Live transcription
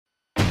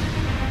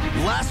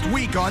Last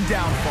week on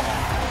Downfall,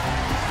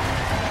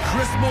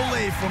 Chris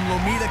Mollet from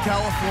Lomita,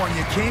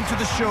 California came to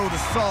the show to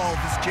solve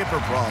his kipper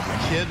problem.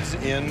 Kids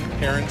in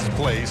parents'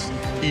 place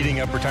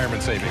eating up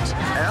retirement savings.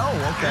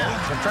 Oh, okay.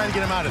 Yeah, so I'm trying to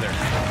get him out of there.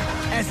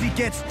 As he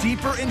gets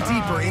deeper and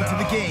deeper into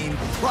the game,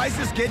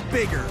 prizes get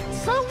bigger.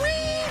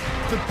 Sweet!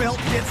 The belt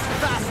gets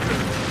faster.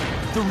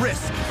 The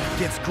risk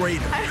gets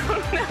greater. I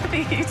don't know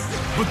these.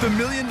 But the $1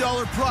 million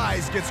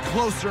prize gets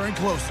closer and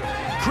closer.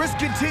 Chris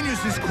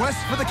continues his quest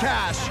for the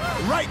cash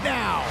right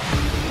now.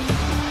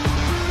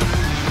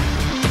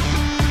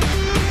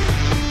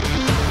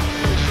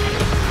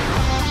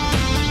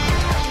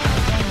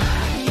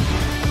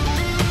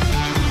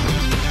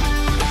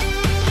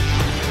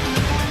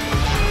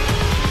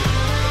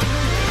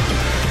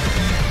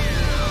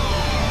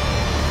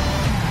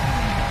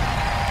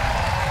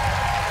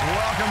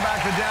 Welcome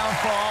back to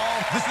Downfall.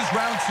 This is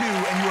round 2,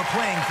 and you are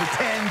playing for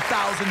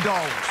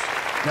 $10,000.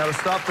 Now, to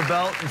stop the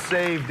belt and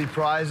save the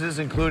prizes,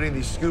 including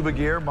the scuba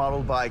gear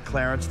modeled by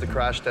Clarence, the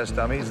crash test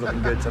dummy. He's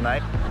looking good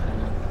tonight.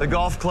 The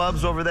golf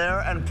clubs over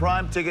there, and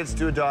prime tickets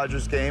to a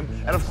Dodgers game.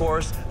 And, of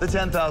course, the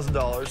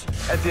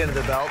 $10,000 at the end of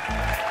the belt.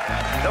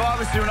 Now,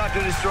 obviously, we're not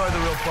going to destroy the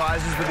real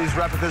prizes, but these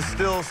replicas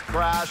still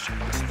crash,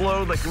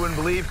 explode like you wouldn't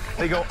believe.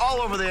 They go all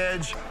over the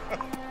edge.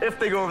 If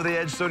they go over the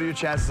edge, so do your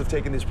chances of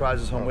taking these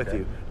prizes home with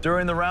you.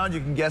 During the round, you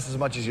can guess as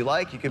much as you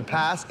like. You can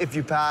pass. If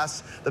you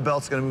pass, the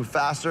belt's going to move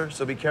faster,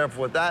 so be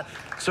careful with that.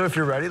 So if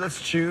you're ready,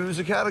 let's choose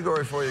a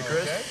category for you,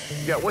 Chris. Okay.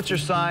 You got What's Your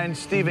Sign,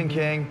 Stephen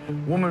King,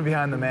 Woman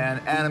Behind the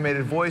Man,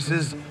 Animated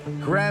Voices,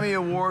 Grammy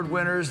Award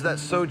winners,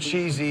 That's So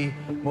Cheesy,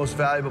 Most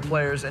Valuable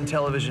Players, and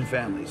Television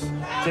Families.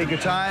 Take your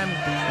time,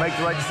 make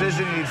the right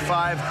decision. You need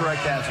 5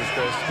 correct answers,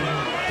 Chris.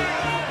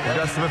 You've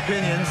got some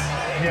opinions.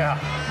 Yeah.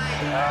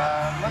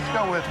 Let's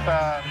go with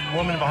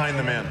Woman Behind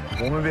the Man.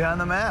 Woman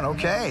Behind the Man,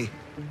 okay.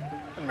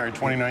 Been married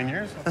 29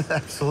 years.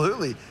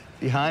 Absolutely.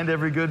 Behind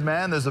every good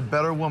man, there's a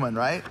better woman,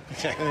 right?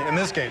 In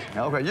this case.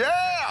 Okay,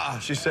 yeah,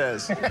 she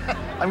says.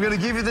 I'm going to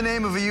give you the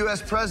name of a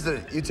U.S.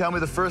 president. You tell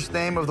me the first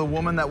name of the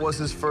woman that was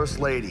his first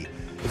lady.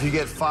 If you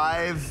get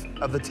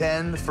 5 of the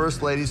 10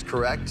 first ladies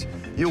correct,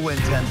 you'll win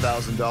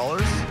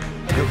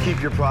 $10,000. You'll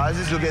keep your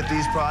prizes, you'll get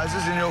these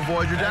prizes, and you'll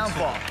avoid your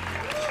downfall.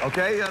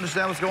 Okay, you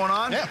understand what's going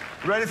on? Yeah.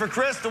 Ready for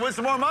Chris to win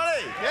some more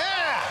money?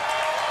 Yeah!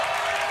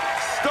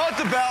 Start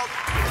the belt.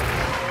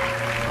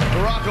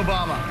 Barack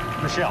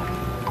Obama. Michelle.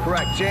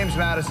 Correct. James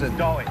Madison.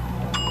 Dolly.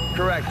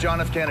 Correct. John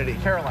F. Kennedy.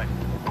 Caroline.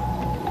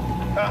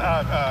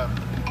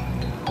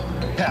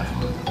 Pat.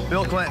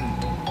 Bill Clinton.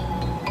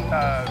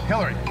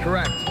 Hillary.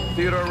 Correct.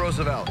 Theodore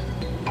Roosevelt.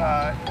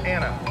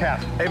 Anna.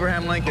 Cass.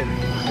 Abraham Lincoln.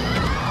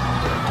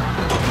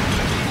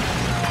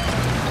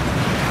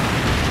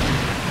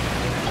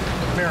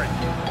 Mary.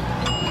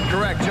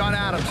 Correct. John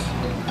Adams.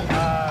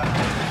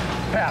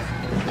 Pass.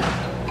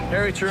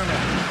 Harry Truman.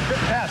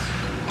 Pass.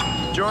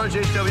 George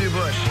H.W.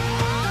 Bush.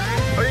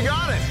 Oh, you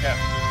got it? Yeah.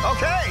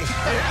 Okay.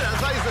 I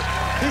thought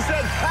he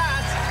said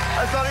pass.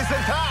 I thought he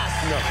said pass.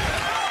 No.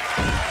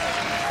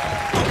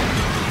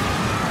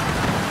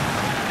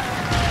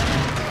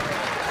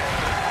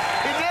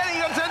 He did. He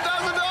got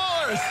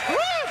 $10,000. Woo!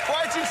 Why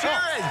aren't you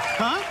cheering?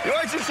 Huh? Why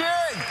aren't you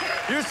cheering?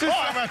 You're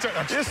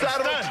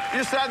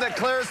sad that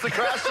Clarence, the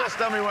crash test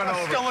dummy, went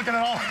over. Still looking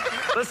at all.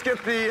 Let's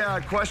get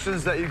the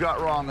questions that you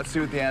got wrong. Let's see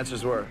what the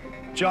answers were.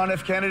 John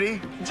F.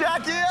 Kennedy.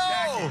 Jackie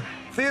O.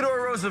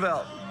 Theodore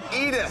Roosevelt.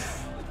 Edith.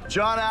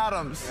 John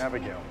Adams.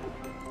 Abigail.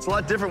 It's a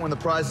lot different when the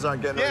prizes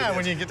aren't getting Yeah,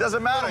 when you get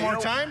doesn't matter. a little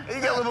more time.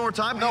 You get a little more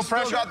time. No you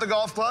pressure. Still got the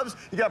golf clubs.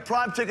 You got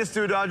prime tickets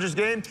to a Dodgers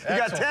game. You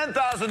got $10,000.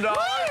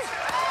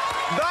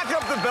 Back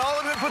up the bell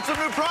and put some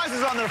new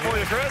prizes on there for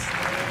you, Chris.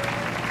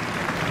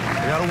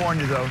 I gotta warn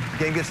you though, the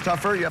game gets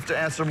tougher. You have to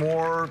answer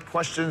more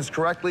questions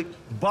correctly.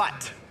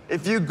 But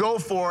if you go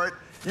for it,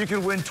 you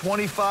can win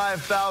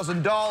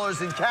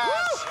 $25,000 in cash.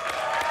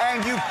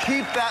 And you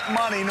keep that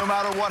money no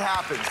matter what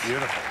happens.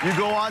 Beautiful. You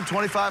go on,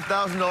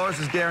 $25,000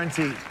 is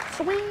guaranteed.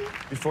 Sweet.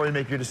 Before you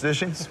make your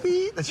decision,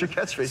 sweet. That's your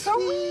catchphrase.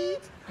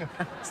 Sweet.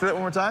 Say that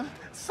one more time.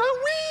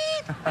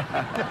 Sweet.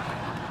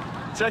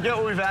 Check out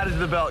what we've added to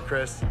the belt,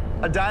 Chris.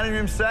 A dining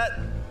room set,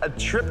 a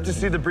trip to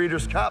see the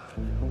Breeders' Cup,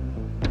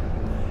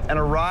 and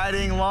a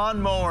riding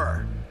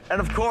lawnmower. And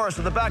of course,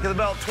 at the back of the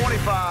belt,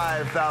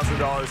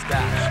 $25,000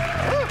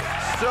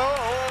 cash. So,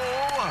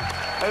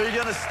 are you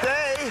gonna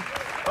stay,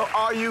 or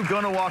are you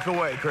gonna walk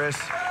away, Chris?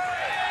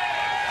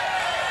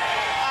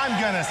 I'm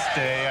gonna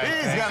stay.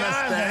 He's gonna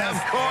stay.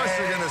 Of course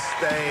you're gonna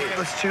stay.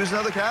 Let's choose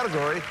another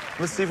category.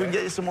 Let's see if we can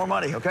get you some more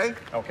money, okay?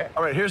 Okay.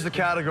 All right, here's the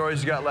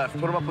categories you got left.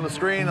 Put them up on the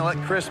screen and let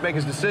Chris make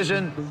his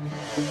decision.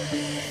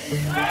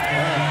 I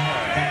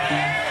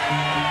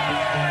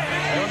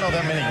don't know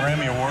that many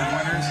Grammy Award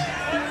winners.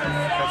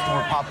 That's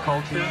more pop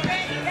culture.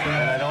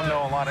 And I don't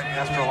know a lot of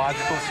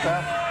astrological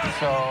stuff.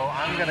 So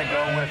I'm gonna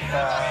go with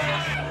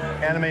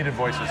animated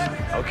voices.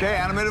 Okay,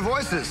 animated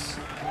voices.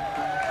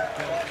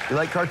 You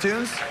like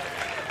cartoons?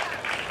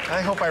 I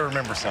hope I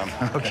remember some.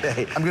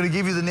 Okay. I'm going to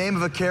give you the name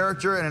of a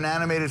character in an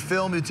animated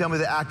film. You tell me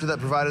the actor that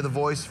provided the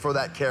voice for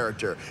that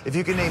character. If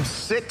you can name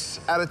 6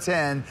 out of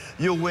 10,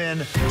 you'll win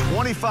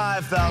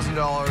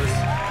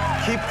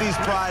 $25,000. Keep these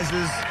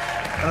prizes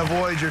and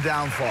avoid your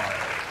downfall.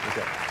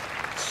 Okay.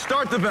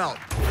 Start the belt.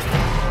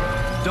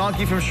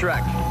 Donkey from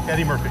Shrek.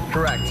 Eddie Murphy.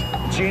 Correct.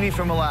 Genie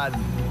from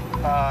Aladdin.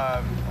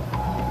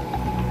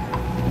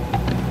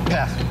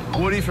 Pass.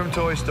 Woody from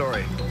Toy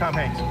Story. Tom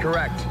Hanks.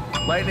 Correct.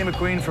 Lightning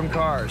McQueen from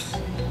Cars.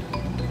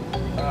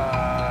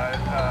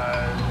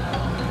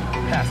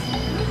 Pass.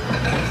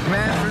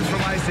 Manfred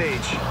from Ice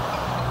Age.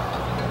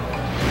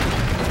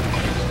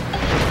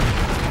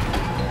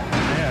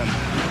 Man.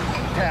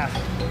 Pass.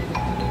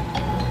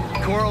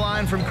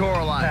 Coraline from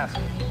Coraline. Pass.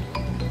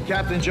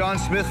 Captain John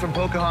Smith from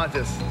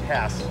Pocahontas.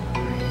 Pass.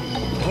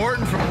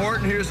 Horton from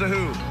Horton Hears the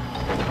Who.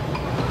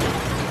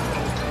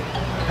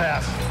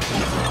 Pass.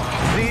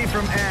 Z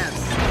from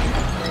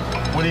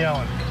Ants. Woody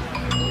Allen.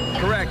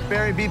 Correct.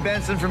 Barry B.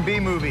 Benson from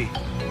B-Movie.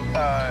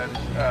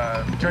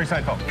 Jerry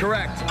Seinfeld.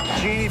 Correct.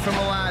 Genie from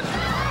Aladdin.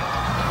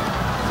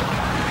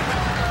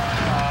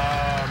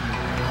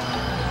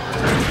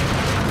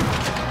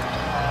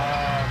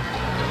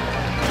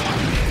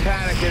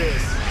 Panic it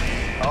is.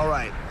 All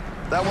right.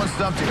 That one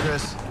stumped you,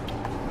 Chris.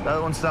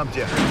 That one stumped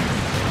you.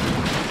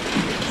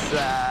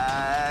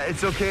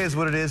 It's okay is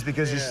what it is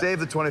because you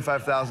saved the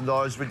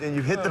 $25,000 and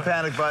you hit the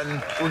panic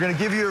button. We're going to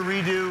give you a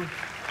redo.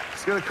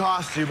 It's going to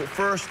cost you, but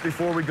first,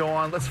 before we go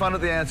on, let's find out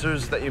the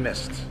answers that you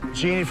missed.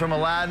 Genie from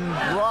Aladdin,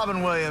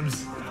 Robin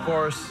Williams, of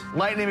course.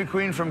 Lightning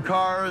McQueen from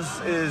Cars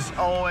is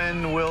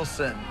Owen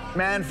Wilson.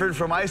 Manfred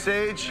from Ice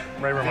Age.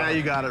 Ray Romano. Yeah,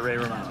 you got it, Ray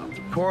Romano.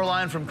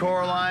 Coraline from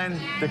Coraline,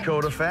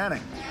 Dakota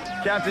Fanning.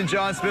 Captain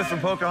John Smith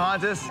from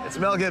Pocahontas, it's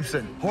Mel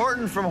Gibson.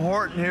 Horton from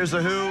Horton Hears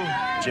the Who,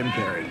 Jim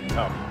Carrey.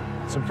 Oh.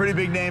 Some pretty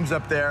big names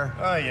up there.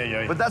 Oh,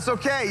 yeah. But that's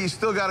okay. You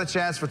still got a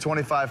chance for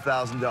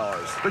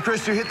 $25,000. But,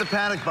 Chris, you hit the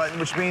panic button,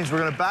 which means we're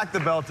going to back the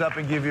belt up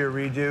and give you a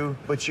redo.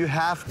 But you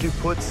have to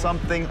put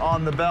something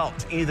on the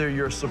belt, either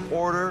your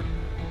supporter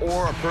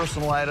or a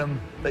personal item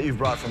that you've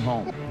brought from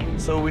home.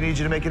 So we need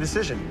you to make a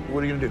decision.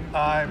 What are you going to do?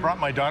 I brought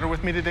my daughter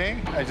with me today.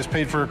 I just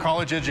paid for her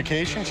college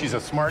education. She's a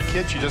smart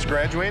kid. She just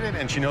graduated,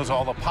 and she knows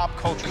all the pop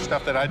culture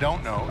stuff that I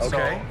don't know. Okay. So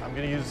I'm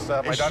going to use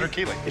my daughter,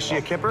 Keely. Is she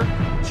a kipper?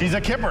 She's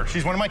a kipper.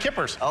 She's one of my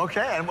kippers.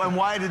 Okay. And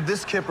why did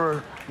this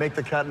kipper make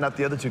the cut and not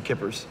the other 2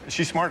 kippers?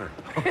 She's smarter.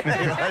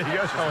 There you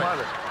go. She's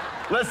smarter.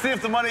 Let's see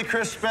if the money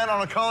Chris spent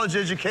on a college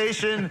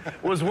education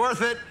was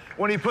worth it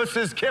when he puts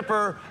his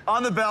kipper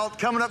on the belt.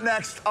 Coming up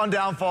next on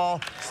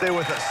Downfall. Stay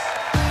with us.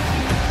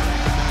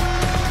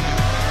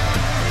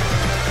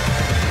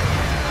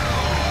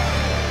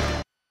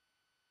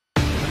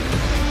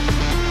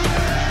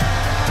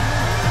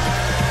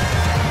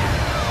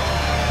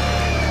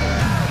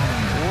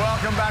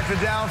 Welcome back to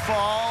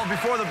Downfall.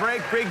 Before the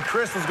break, Big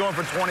Chris was going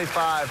for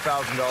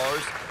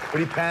 $25,000. But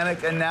he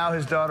panicked, and now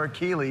his daughter,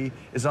 Keely,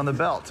 is on the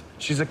belt.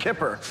 She's a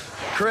kipper.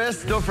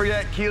 Chris, don't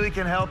forget, Keely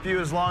can help you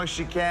as long as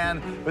she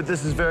can, but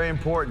this is very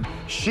important.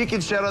 She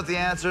can shout out the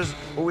answers,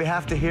 but we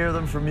have to hear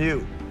them from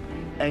you.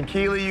 And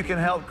Keely, you can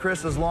help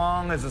Chris as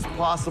long as it's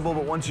possible,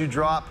 but once you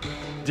drop,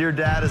 dear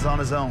dad is on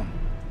his own,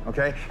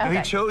 okay? And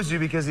he chose you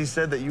because he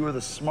said that you were the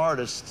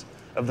smartest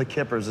of the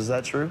kippers. Is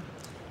that true?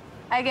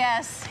 I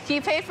guess. He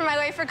paid for my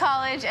way for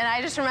college, and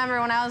I just remember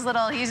when I was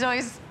little, he's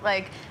always,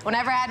 like,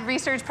 whenever I had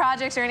research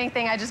projects or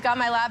anything, I just got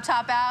my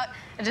laptop out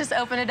and just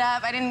opened it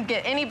up. I didn't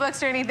get any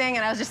books or anything,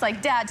 and I was just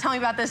like, Dad, tell me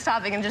about this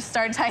topic, and just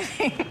started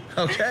typing.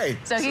 Okay.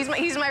 So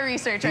he's my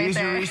research right there. He's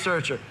your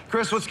researcher.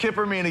 Chris, what's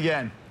kipper mean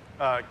again?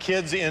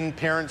 Kids in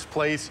parents'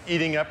 place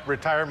eating up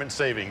retirement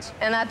savings.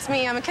 And that's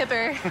me. I'm a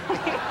kipper.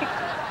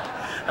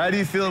 How do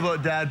you feel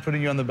about Dad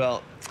putting you on the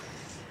belt?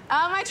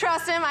 I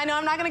trust him. I know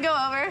I'm not going to go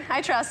over.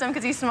 I trust him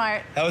because he's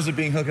smart. How is it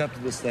being hooked up to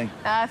this thing?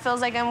 It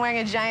feels like I'm wearing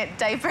a giant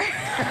diaper.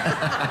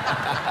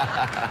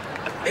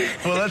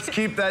 Well, let's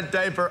keep that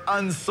diaper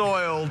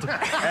unsoiled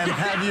and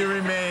have you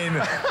remain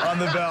on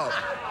the belt.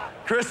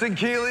 Chris and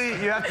Keely,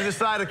 you have to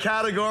decide a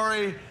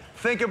category.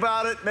 Think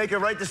about it, make a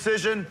right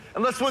decision,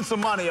 and let's win some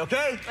money,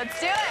 okay?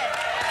 Let's do it.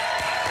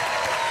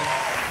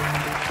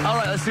 All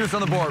right, let's see what's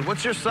on the board.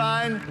 What's your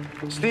sign?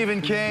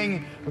 Stephen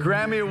King,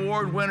 Grammy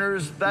Award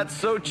winners, That's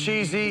So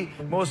Cheesy,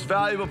 Most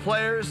Valuable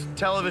Players,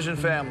 Television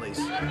Families.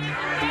 All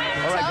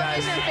right,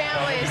 guys. Television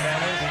Families.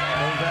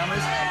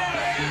 Television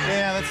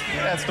Families?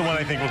 Yeah, that's the one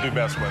I think we'll do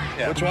best with.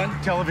 Yeah. Which one?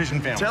 Television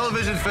Families.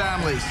 Television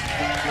Families.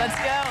 Let's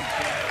go.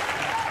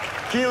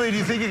 Keely, do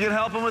you think you can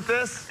help him with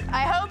this?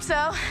 I hope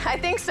so. I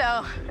think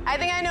so. I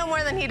think I know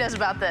more than he does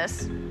about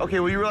this.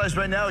 Okay, well, you realize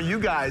right now you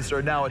guys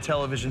are now a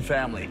television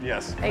family.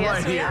 Yes. I guess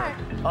Right we here are.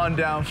 on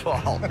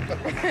Downfall.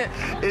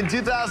 In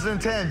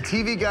 2010,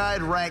 TV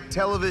Guide ranked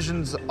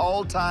television's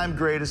all-time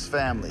greatest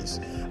families.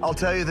 I'll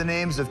tell you the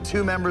names of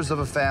 2 members of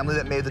a family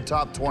that made the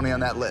top 20 on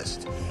that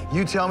list.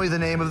 You tell me the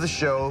name of the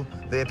show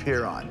they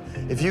appear on.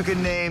 If you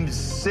can name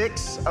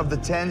 6 of the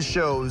 10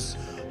 shows,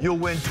 you'll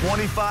win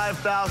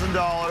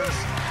 $25,000.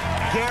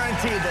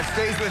 Guaranteed. That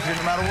stays with you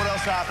no matter what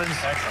else happens.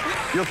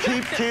 Excellent. You'll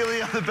keep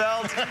Keely on the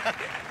belt.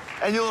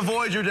 and you'll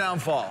avoid your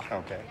downfall.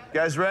 Okay. You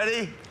guys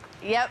ready?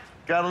 Yep.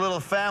 Got a little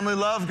family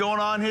love going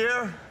on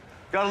here.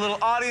 Got a little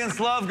audience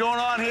love going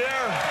on here.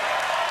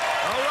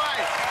 All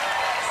right.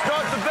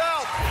 Start the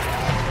belt.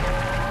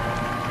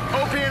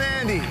 Opie and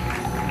Andy.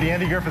 The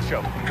Andy Griffith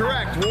Show.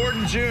 Correct. Ward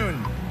and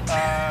June.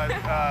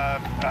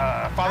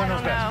 Father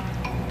Knows Best.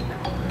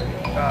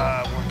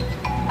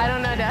 I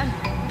don't know, Dad.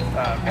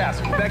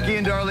 Pass. Becky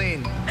and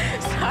Darlene.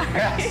 Sorry.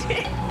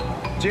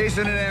 Pass.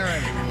 Jason and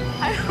Aaron.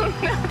 I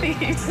don't know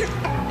these.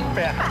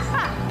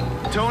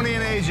 Pass. Tony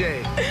and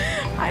AJ.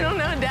 I don't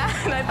know, Dad.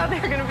 I thought they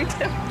were going to be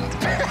different.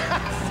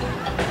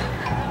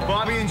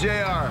 Bobby and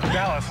JR.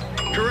 Dallas.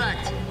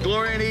 Correct.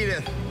 Gloria and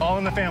Edith. All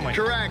in the Family.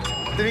 Correct.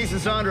 Denise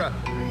and Sandra.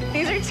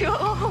 These are too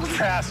old.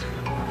 Pass.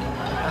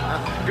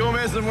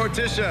 Gomez and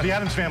Morticia. The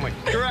Addams Family.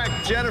 Correct.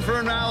 Jennifer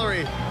and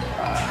Mallory.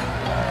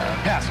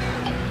 Pass.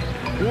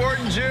 Ward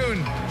and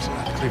June.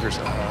 Cleavers.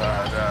 Go,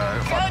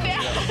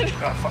 Dad.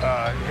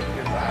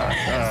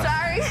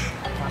 Sorry.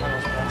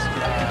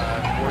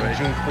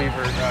 June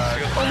Cleaver.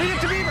 Leave it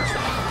to Beaver.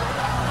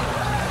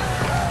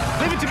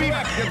 Leave it to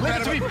Beaver. Leave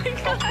it to Beaver.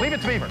 Leave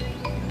it to Beaver.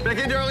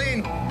 Becky and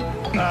Darlene.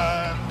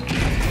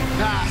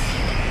 Pass.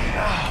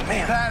 Oh,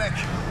 man. Panic.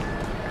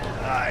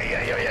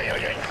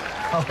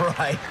 All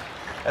right.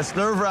 That's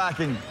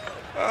nerve-wracking.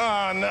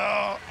 Oh,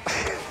 no.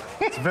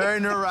 It's very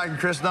nerve-wracking,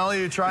 Chris. Not only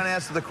are you trying to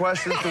answer the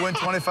questions to win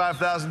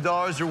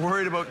 $25,000, you're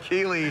worried about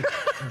Keely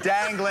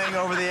dangling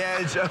over the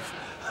edge of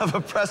a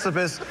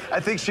precipice. I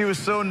think she was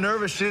so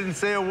nervous she didn't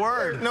say a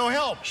word. No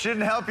help. She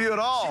didn't help you at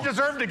all. She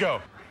deserved to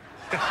go.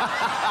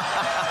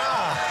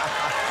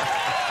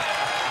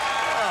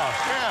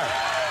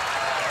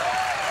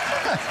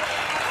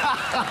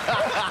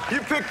 You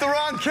picked the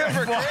wrong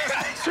Kimber,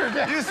 Chris. Sure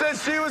did. You said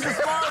she was the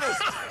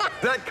smartest.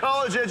 That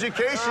college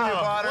education you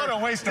bought her what a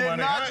waste of money,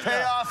 did not huh?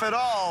 pay off at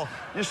all.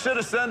 You should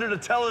have sent her to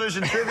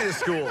television trivia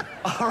school.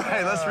 All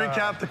right, let's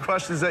recap the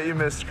questions that you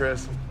missed,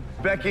 Chris.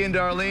 Becky and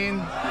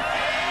Darlene.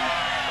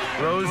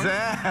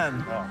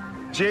 Roseanne.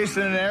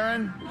 Jason and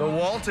Aaron. The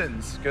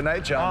Waltons. Good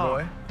night, John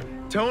Boy.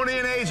 Tony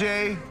and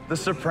AJ. The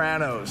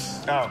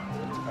Sopranos. Oh,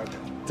 okay.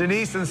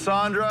 Denise and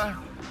Sandra.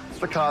 It's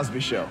The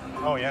Cosby Show.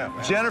 Oh, yeah.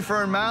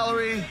 Jennifer and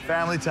Mallory,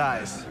 Family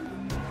Ties.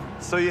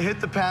 So you hit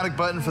the panic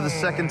button for the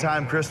second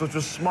time, Chris, which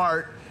was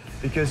smart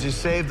because you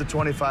saved the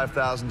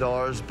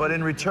 $25,000, but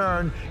in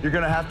return, you're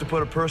gonna have to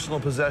put a personal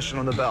possession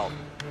on the belt.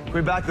 Can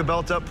we back the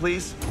belt up,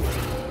 please?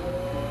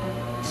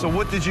 So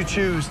what did you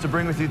choose to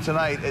bring with you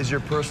tonight as your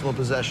personal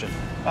possession?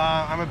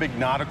 I'm a big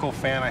nautical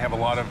fan. I have a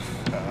lot of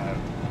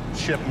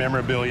ship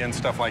memorabilia and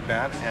stuff like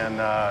that. And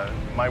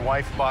my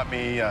wife bought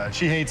me,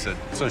 she hates it,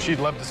 so she'd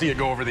love to see it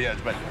go over the edge,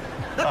 but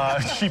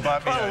she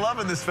bought me I'm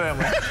loving this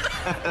family.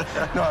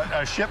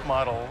 a ship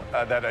model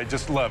that I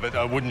just love,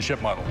 a wooden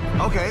ship model.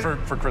 Okay.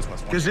 For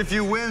Christmas. Because if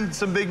you win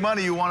some big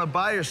money, you want to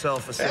buy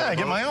yourself a sailboat. Yeah, I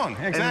get my own,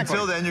 exactly. And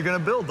until then, you're going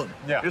to build them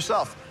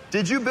yourself.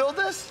 Did you build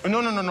this?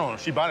 No.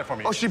 She bought it for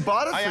me. Oh, she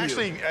bought it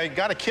for you? I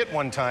got a kit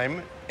one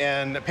time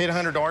and paid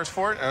 $100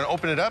 for it, and I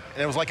opened it up,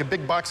 and it was like a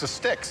big box of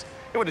sticks.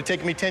 It would have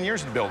taken me 10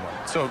 years to build one.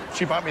 So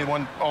she bought me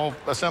one all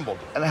assembled.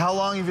 And how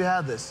long have you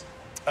had this?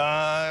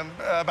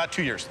 About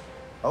 2 years.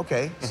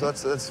 Okay, so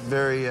that's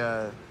very,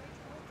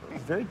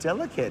 very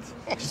delicate.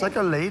 She's like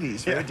a lady,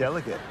 she's very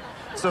delicate.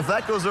 So if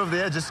that goes over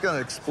the edge, it's gonna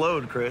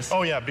explode, Chris.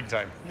 Oh yeah, big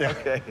time. Yeah.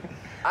 Okay.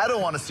 I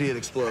don't want to see it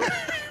explode.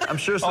 I'm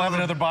sure some I'll have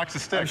another box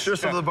of sticks. I'm sure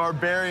some of the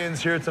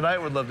barbarians here tonight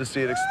would love to see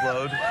it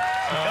explode.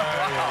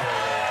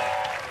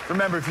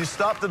 Remember, if you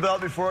stop the belt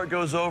before it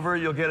goes over,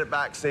 you'll get it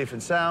back safe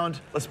and sound.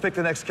 Let's pick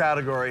the next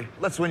category.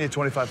 Let's win you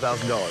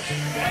 $25,000.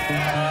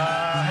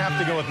 I have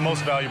to go with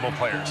most valuable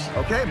players.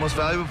 Okay, most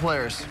valuable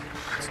players.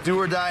 It's do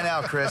or die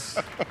now, Chris.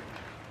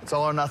 It's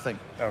all or nothing.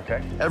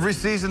 Okay. Every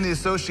season, the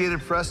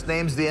Associated Press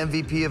names the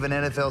MVP of an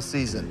NFL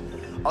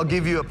season. I'll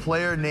give you a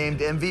player named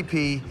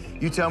MVP.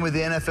 You tell me the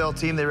NFL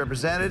team they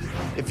represented.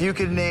 If you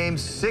can name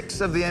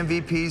 6 of the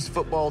MVP's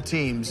football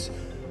teams,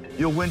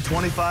 you'll win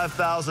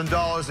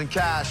 $25,000 in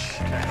cash.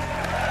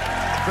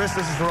 Chris,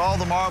 this is for all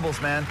the marbles,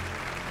 man.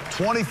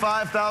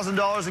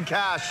 $25,000 in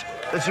cash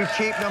that you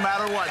keep no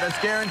matter what. That's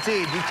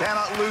guaranteed. You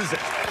cannot lose it.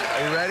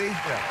 Are you ready?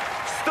 Yeah.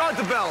 Start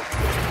the belt.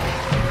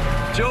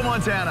 Joe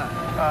Montana.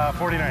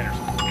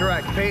 49ers.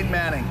 Correct. Peyton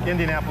Manning.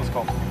 Indianapolis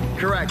Colts.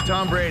 Correct.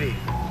 Tom Brady.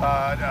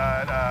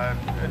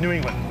 New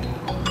England.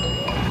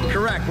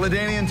 Correct.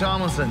 LaDainian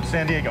Tomlinson.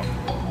 San Diego.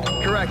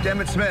 Correct.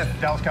 Emmitt Smith.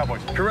 Dallas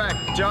Cowboys. Correct.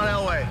 John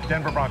Elway.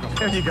 Denver Broncos.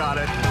 There you got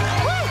it.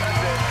 Woo!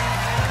 That's it.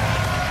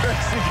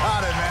 Chris, you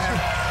got it, man.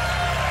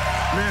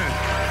 Man.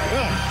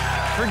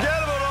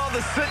 Forget about all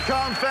the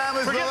sitcom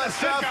families and all that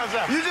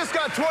stuff. You just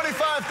got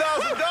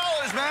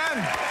 $25,000, man.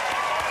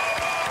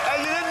 And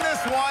you didn't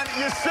miss one.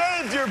 You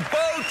saved your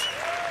boat.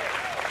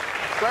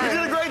 You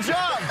did a great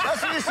job.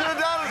 That's what you should have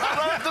done right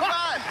off the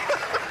bat.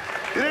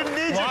 You didn't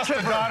need Lost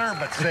your your daughter,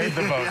 but saved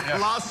the boat. Yeah.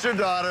 Lost your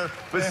daughter,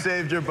 but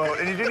saved your boat.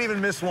 And you didn't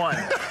even miss one.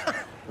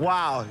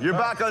 Wow. You're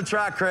back on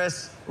track,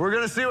 Chris. We're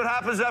going to see what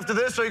happens after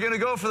this. Are you going to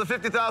go for the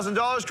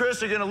 $50,000,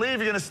 Chris? Are you going to leave?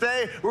 You're going to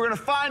stay? We're going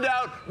to find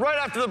out right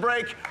after the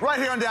break, right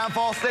here on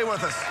Downfall. Stay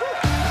with us.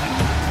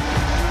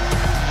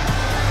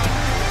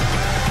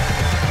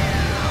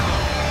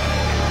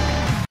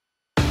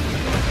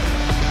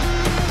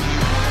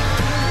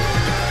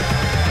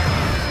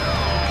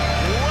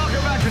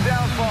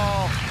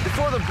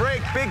 Before the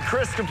break, Big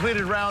Chris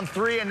completed round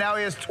 3, and now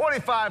he has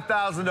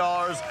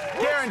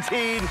 $25,000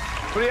 guaranteed.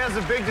 But he has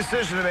a big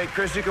decision to make,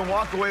 Chris. You can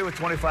walk away with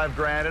 25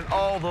 grand and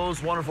all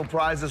those wonderful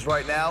prizes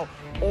right now,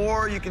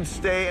 or you can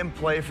stay and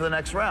play for the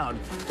next round.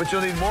 But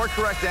you'll need more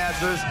correct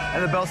answers,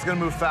 and the belt's going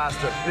to move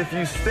faster. If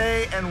you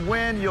stay and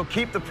win, you'll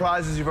keep the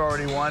prizes you've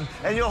already won,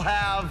 and you'll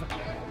have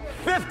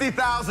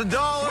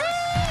 $50,000.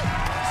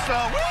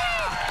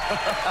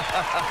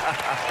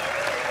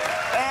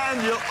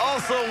 And you'll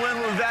also win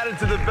what we've added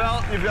to the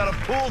belt. You've got a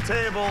pool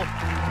table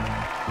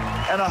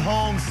and a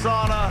home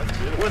sauna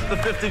with the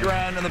 50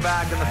 grand in the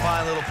back and the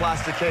fine little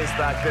plastic case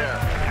back there.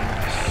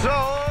 So,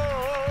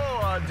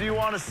 do you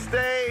want to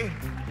stay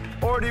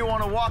or do you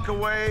want to walk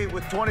away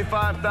with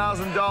 $25,000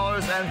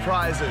 and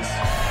prizes?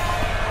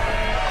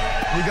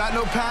 You got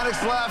no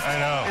panics left. I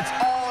know. It's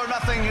all or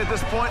nothing at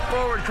this point.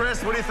 Forward,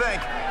 Chris. What do you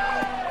think?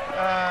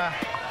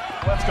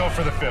 Let's go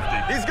for the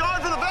 50. He's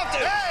going for the 50.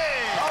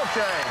 Hey!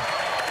 Okay.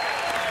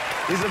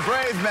 He's a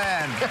brave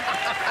man.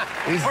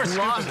 He's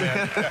lost.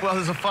 Well,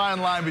 there's a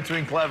fine line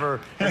between clever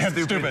and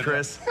stupid,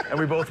 Chris, and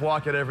we both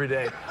walk it every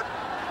day.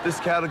 This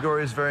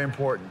category is very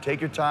important.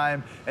 Take your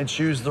time and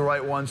choose the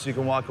right one so you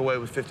can walk away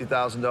with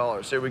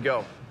 $50,000. Here we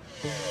go.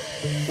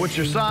 What's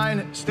your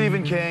sign?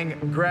 Stephen King,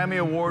 Grammy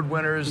Award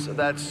winners.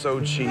 That's so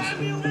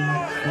cheesy.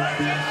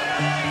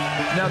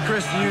 Now,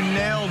 Chris, you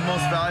nailed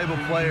most valuable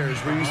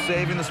players. Were you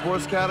saving the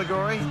sports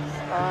category?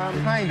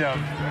 Kind of.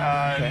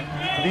 Okay.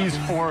 These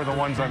 4 are the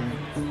ones I'm...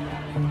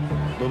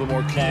 A little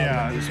more calm.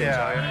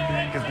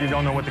 Yeah, because you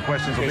don't know what the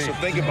questions will be. So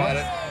think about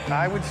it.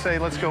 I would say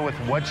let's go with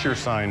what's your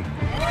sign?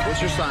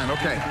 What's your sign?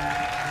 Okay.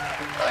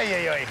 Oy,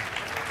 oy, oy.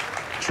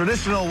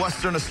 Traditional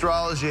Western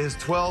astrology has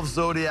 12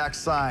 zodiac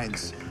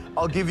signs.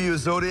 I'll give you a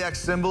zodiac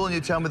symbol and you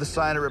tell me the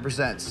sign it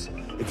represents.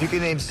 If you can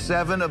name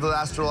 7 of the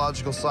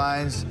astrological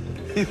signs,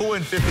 you'll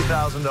win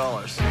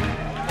 $50,000.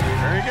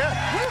 Very good.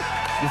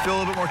 You feel a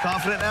little bit more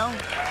confident now?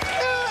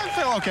 I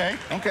feel okay.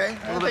 Okay.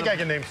 I think I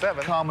can name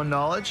 7. Common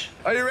knowledge.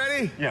 Are you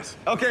ready? Yes.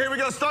 Okay, here we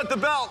go. Start the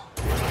belt.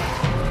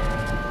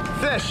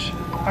 Fish.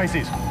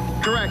 Pisces.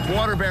 Correct.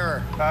 Water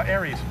bearer.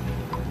 Aries.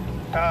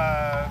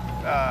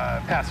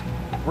 Pass.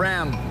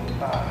 Ram.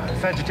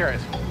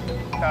 Sagittarius.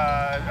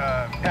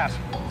 Pass.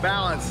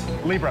 Balance.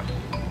 Libra.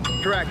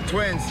 Correct.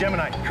 Twins.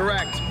 Gemini.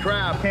 Correct.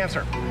 Crab.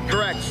 Cancer.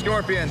 Correct.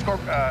 Scorpion.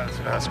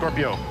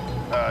 Scorpio.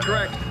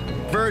 Correct.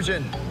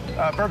 Virgin.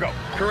 Virgo.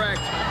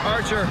 Correct.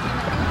 Archer.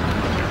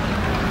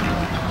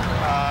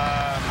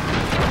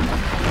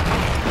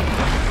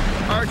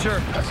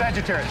 Archer.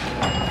 Sagittarius.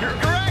 You're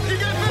correct. You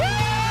got this.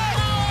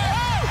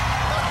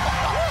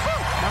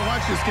 My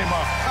watch just came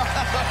off.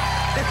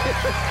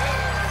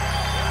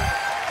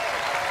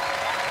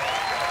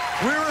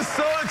 We were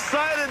so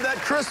excited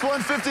that Chris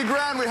won 50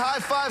 grand. We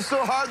high-fived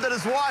so hard that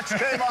his watch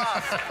came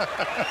off.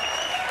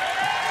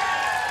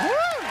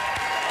 Woo!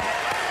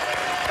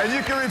 And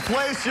you can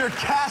replace your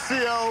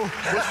Casio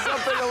with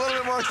something a little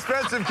bit more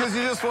expensive because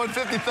you just won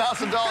 $50,000.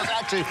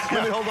 Actually,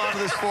 let me hold on to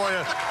this for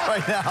you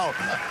right now.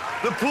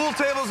 The pool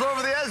table's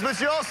over the edge, but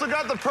you also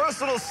got the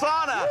personal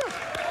sauna.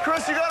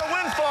 Chris, you got a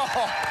windfall.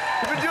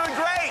 You've been doing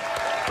great.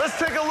 Let's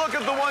take a look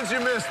at the ones you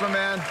missed, my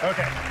man.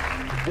 Okay.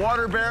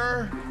 Water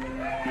bearer,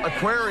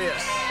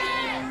 Aquarius,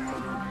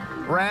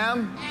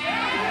 Ram,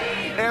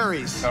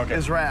 Aries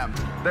is Ram.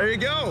 There you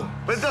go.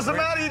 But it doesn't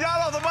matter. You got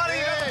all the money.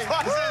 You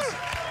got the prizes.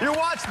 Your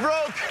watch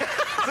broke.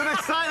 It's an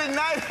exciting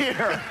night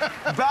here.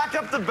 Back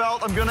up the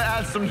belt. I'm going to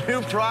add some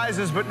new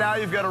prizes, but now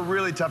you've got a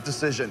really tough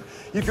decision.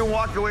 You can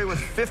walk away with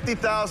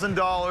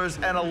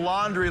 $50,000 and a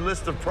laundry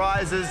list of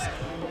prizes,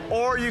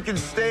 or you can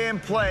stay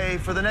and play.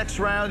 For the next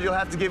round, you'll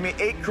have to give me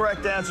 8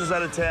 correct answers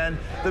out of 10.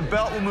 The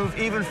belt will move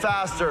even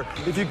faster.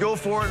 If you go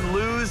for it and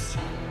lose,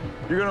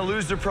 you're going to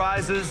lose your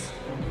prizes.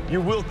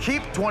 You will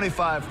keep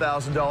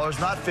 $25,000,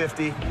 not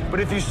 $50. But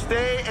if you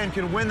stay and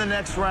can win the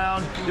next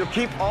round, you'll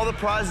keep all the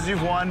prizes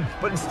you've won,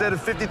 but instead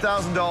of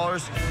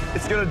 $50,000,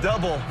 it's going to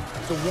double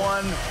to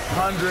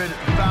 $100,000.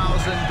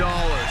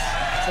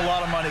 It's a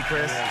lot of money,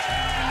 Chris.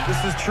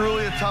 This is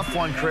truly a tough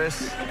one,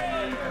 Chris.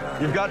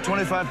 You've got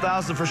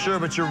 $25,000 for sure,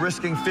 but you're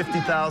risking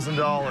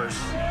 $50,000.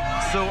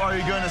 So are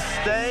you going to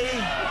stay,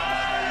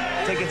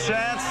 take a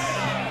chance,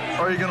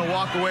 or are you going to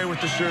walk away with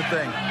the sure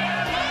thing?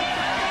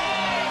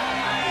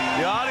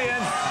 The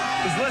audience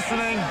is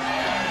listening.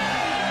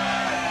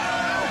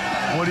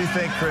 What do you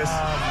think, Chris?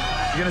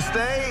 You going to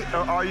stay,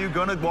 or are you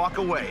going to walk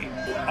away?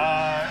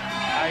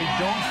 I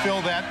don't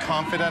feel that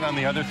confident on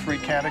the other 3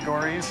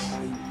 categories,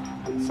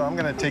 so I'm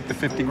going to take the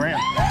 50 grand.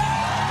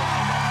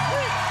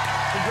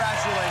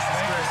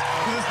 Congratulations, Chris.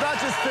 Because it's not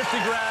just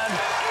 50 grand.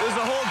 There's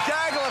a whole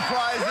gaggle of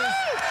prizes.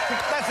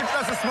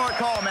 That's a smart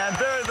call, man.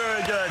 Very,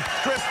 very good.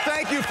 Chris,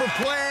 thank you for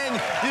playing.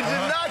 You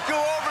did not go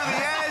over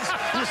the edge.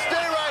 You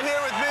stay right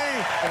here with me.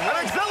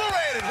 I'm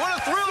exhilarated. What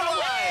a thrill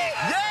ride.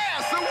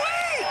 Yeah,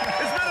 sweet.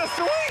 It's been a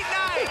sweet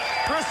night.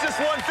 Chris just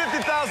won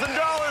 $50,000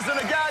 and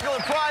a gaggle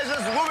of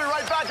prizes. We'll be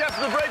right back after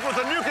the break with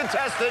a new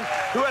contestant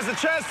who has a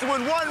chance to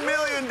win $1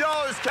 million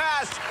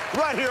cash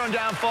right here on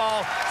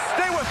Downfall.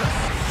 Stay with us.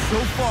 So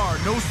far,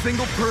 no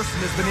single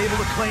person has been able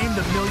to claim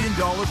the $1 million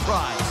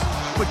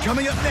prize. But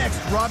coming up next,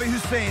 Robbie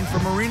Hussein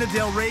from Marina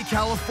Del Rey,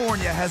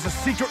 California has a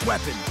secret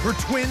weapon, her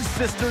twin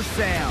sister,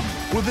 Sam.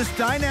 Will this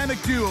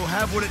dynamic duo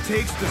have what it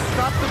takes to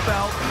stop the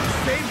belt,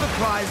 save the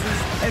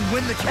prizes, and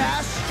win the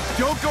cash?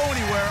 Don't go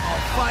anywhere. I'll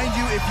find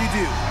you if you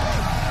do.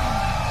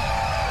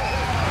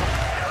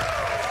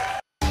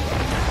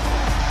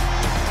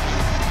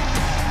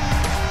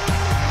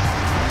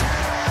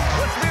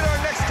 Let's meet our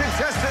next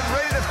contestant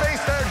ready to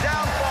face their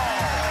downfall.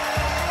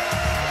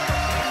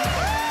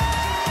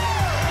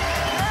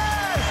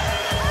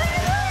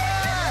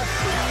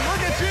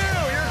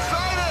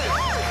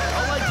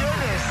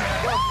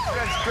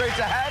 Great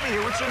to have you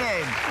here. What's your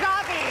name?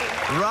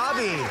 Robbie.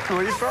 Robbie. Where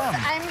are you from?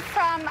 I'm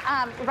from,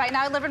 right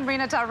now I live in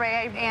Marina Del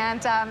Rey,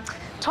 and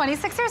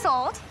 26 years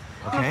old.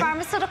 Okay. I'm a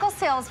pharmaceutical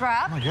sales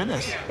rep. Oh, my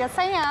goodness. Yes,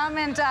 I am,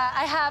 and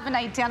I have an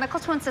identical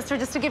twin sister,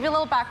 just to give you a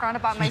little background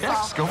about myself.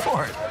 Yes, go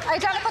for it.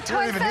 Identical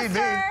twin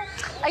sister,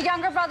 a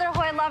younger brother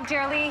who I love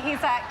dearly.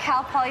 He's at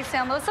Cal Poly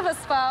San Luis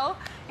Obispo,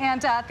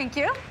 and thank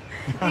you.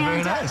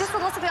 Very nice. Just a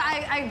little something,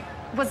 I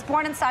was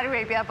born in Saudi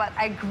Arabia, but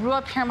I grew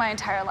up here my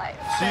entire life.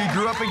 So you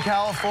grew up in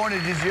California.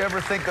 Did you ever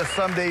think that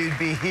someday you'd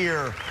be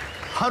here,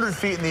 100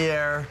 feet in the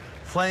air,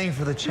 playing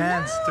for the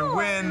chance to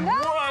win $1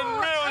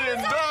 million,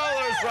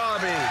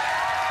 Robbie?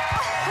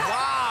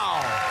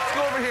 Wow. Let's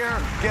go over here,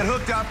 get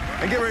hooked up,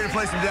 and get ready to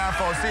play some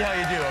downfall. See how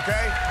you do,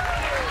 okay?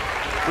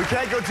 We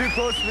can't go too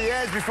close to the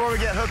edge before we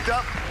get hooked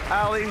up.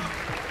 Allie,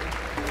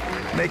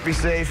 make me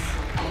safe.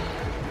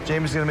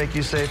 Jamie's gonna make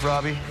you safe,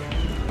 Robbie.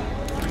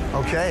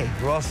 Okay,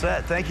 we're all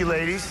set. Thank you,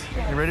 ladies.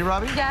 You ready,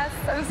 Robbie? Yes,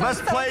 I'm so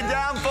Let's play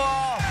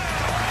downfall.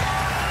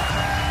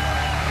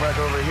 Back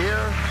over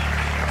here.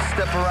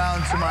 Step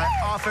around to my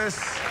office.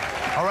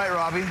 All right,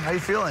 Robbie, how you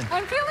feeling?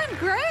 I'm feeling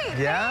great.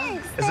 Yeah?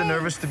 Thanks, Is it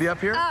nervous to be up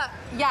here?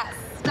 Yes,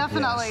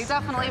 definitely,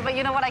 definitely. But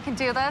you know what? I can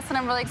do this, and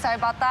I'm really excited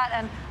about that.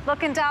 And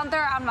looking down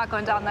there, I'm not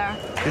going down there.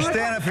 You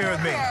stand up here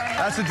with me.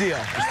 That's the deal.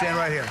 You stand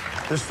right here.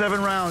 There's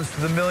 7 rounds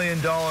to the $1 million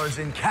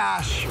in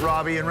cash,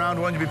 Robbie. In round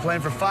 1, you'll be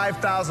playing for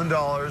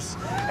 $5,000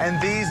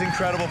 and these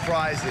incredible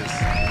prizes.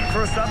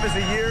 First up is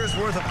a year's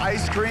worth of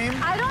ice cream.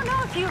 I don't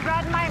know if you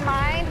read my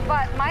mind,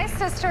 but my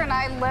sister and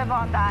I live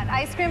on that.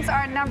 Ice cream's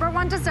our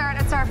 #1 dessert.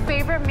 It's our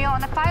favorite meal,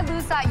 and if I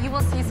lose that, you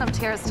will see some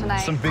tears tonight.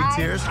 Some big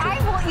tears? I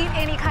will eat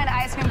any kind of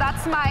ice cream.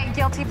 That's my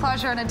guilty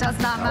pleasure, and it does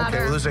not matter.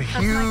 Okay, well, there's a That's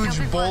my huge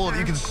guilty bowl. pleasure.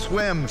 You can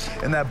swim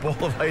in that bowl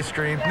of ice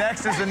cream.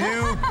 Next is a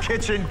new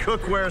kitchen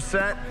cookware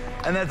set.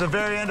 And at the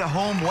very end, a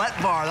home wet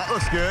bar. That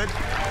looks good.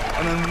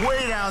 And then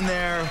way down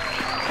there,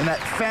 in that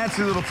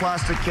fancy little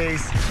plastic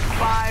case,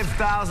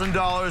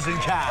 $5,000 in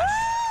cash.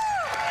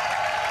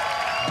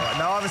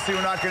 Now, obviously,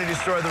 we're not going to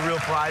destroy the real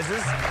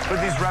prizes,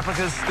 but these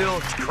replicas still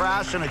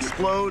crash and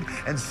explode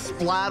and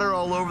splatter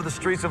all over the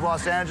streets of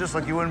Los Angeles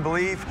like you wouldn't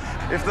believe.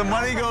 If the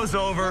money goes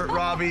over,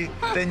 Robbie,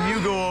 then you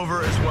go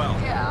over as well.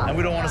 Yeah. And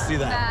we don't want to see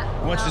that.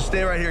 We want you to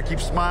stay right here,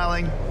 keep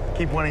smiling,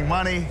 keep winning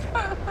money.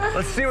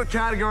 Let's see what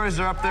categories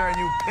are up there, and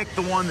you pick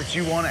the one that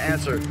you want to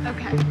answer.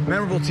 Okay.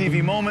 Memorable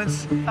TV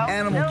moments,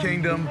 Animal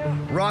Kingdom,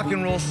 rock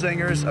and roll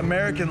singers,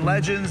 American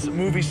legends,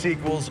 movie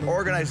sequels,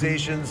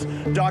 organizations,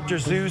 Dr.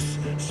 Seuss,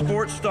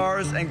 sports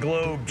stars, and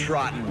globe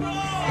trotting.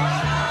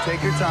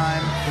 Take your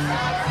time.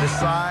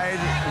 Decide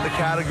the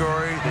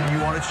category that you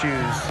want to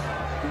choose.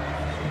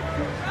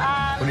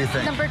 What do you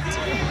think? #2.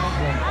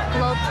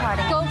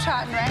 Globetrotting.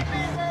 Globetrotting, right?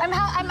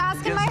 I'm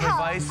asking my help.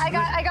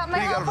 I got my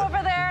help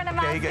over there, and I'm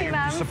asking them. You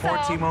got your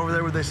support team over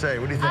there. What do they say?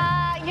 What do you think?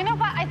 You know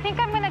what? I think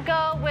I'm gonna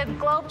go with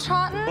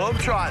globetrotting.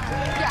 Globetrotting.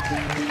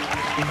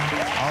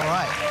 Yeah. All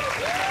right.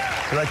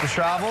 You like to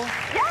travel?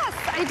 Yes,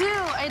 I do.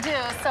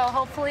 So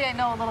hopefully I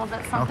know a little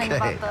bit something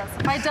about this.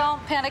 If I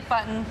don't, panic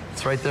button.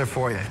 It's right there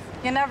for you.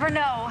 You never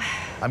know.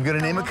 I'm going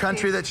to name a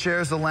country that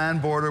shares the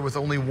land border with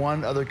only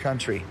one other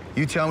country.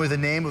 You tell me the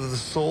name of the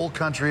sole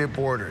country it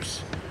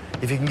borders.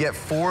 If you can get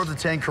 4 of the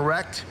 10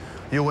 correct,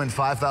 you'll win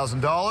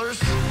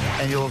 $5,000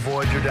 and you'll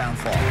avoid your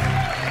downfall.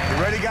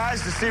 You ready,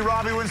 guys, to see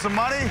Robbie win some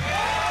money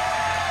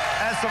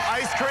and some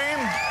ice cream?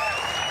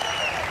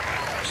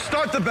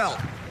 Start the belt.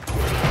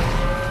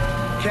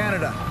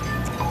 Canada.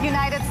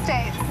 United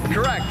States.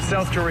 Correct.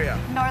 South Korea.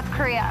 North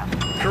Korea.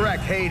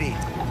 Correct. Haiti.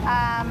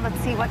 Let's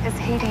see, what is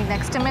Haiti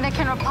next?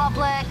 Dominican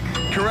Republic.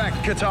 Correct.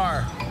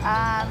 Qatar.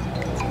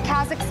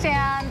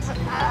 Kazakhstan.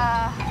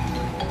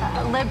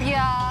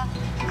 Libya.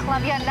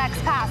 Colombia.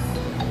 Next. Pass.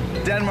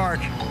 Denmark.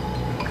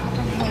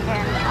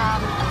 Copenhagen.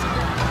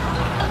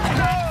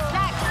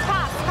 Next.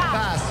 Pass.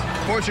 Pass.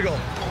 Portugal.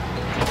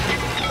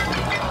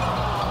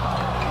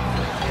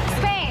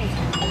 Spain.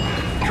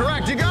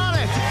 Correct. You got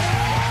it.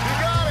 You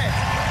got it.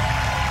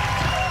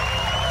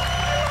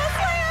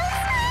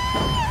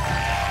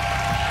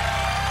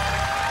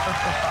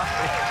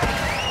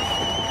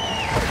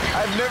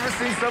 I've never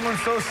seen someone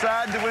so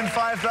sad to win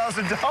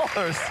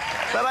 $5,000.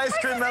 That ice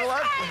cream meant a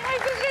lot.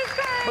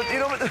 But you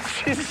know what?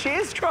 She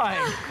is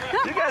crying.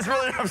 You guys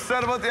really are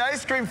upset about the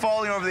ice cream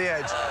falling over the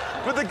edge.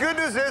 But the good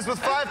news is, with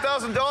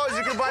 $5,000,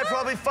 you can buy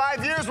probably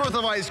 5 years worth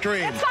of ice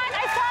cream. It's fine.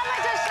 I saw my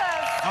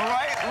dishes. All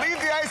right? Leave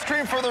the ice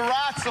cream for the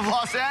rats of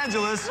Los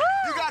Angeles.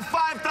 You got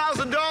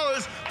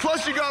 $5,000 plus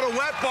plus you got a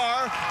wet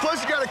bar,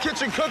 plus you got a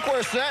kitchen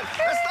cookware set.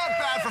 That's not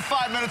bad for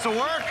 5 minutes of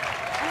work.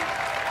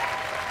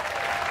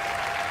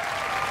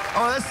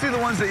 Oh, let's see the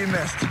ones that you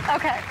missed.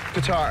 Okay.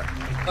 Qatar.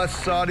 That's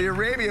Saudi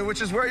Arabia,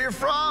 which is where you're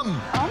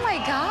from. Oh my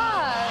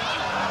God.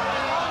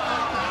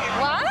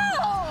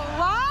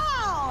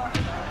 Wow.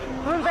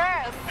 I'm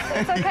embarrassed.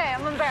 It's okay,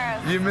 I'm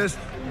embarrassed. You missed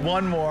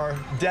one more.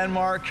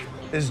 Denmark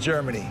is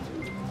Germany.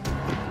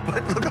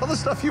 But look at all the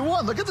stuff you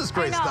won. Look at this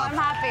great stuff. I'm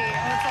happy.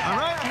 It's okay. All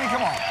right, I mean,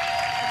 come on.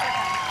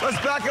 Let's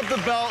back up the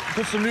belt,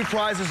 put some new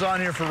prizes on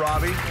here for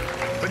Robbie.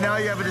 But now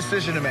you have a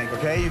decision to make,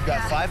 okay? You've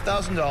got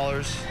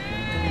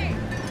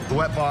 $5,000, the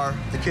wet bar,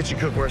 the kitchen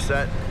cookware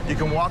set. You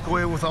can walk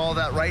away with all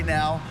that right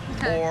now,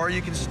 or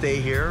you can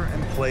stay here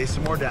and play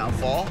some more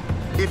Downfall.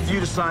 If you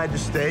decide to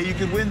stay, you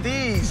could win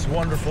these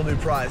wonderful new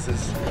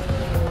prizes.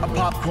 A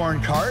popcorn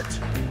cart,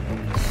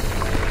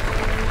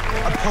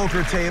 a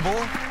poker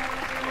table,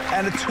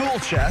 and a tool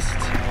chest,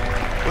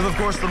 with, of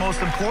course, the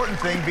most important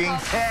thing being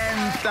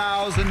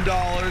 $10,000 in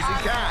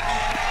cash.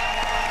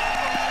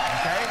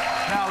 Okay?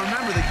 Now,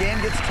 remember, the game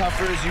gets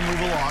tougher as you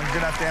move along. You're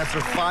going to have to answer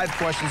 5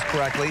 questions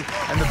correctly,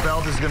 and the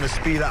belt is going to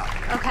speed up.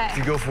 Okay. If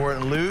you go for it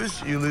and lose,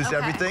 you lose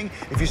everything.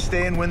 If you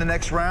stay and win the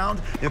next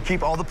round, you'll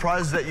keep all the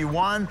prizes that you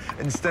won.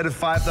 Instead of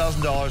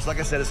 $5,000, like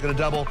I said, it's going to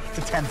double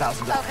to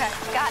 $10,000. Okay,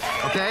 got it.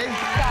 Okay?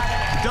 Got it.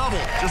 Double,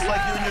 just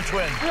like you and your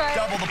twin. Right.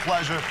 Double the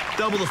pleasure,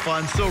 double the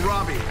fun. So,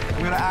 Robbie,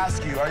 I'm going to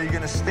ask you, are you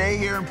going to stay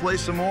here and play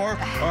some more,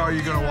 or are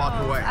you going to walk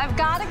away? I've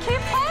got to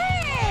keep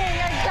playing.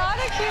 I've got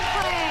to keep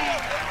playing.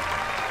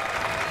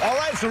 All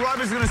right, so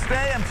Robbie's going to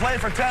stay and play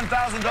for $10,000.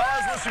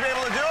 Will she be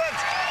able to do it?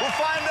 We'll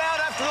find out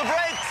after the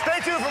break.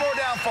 Stay tuned for more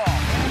Downfall.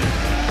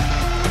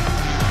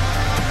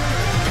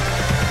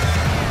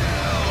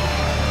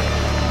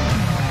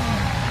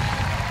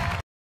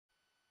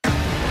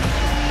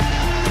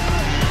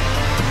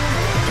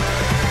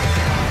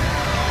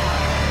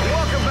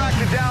 Welcome back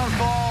to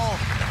Downfall.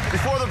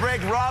 Before the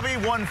break, Robbie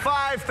won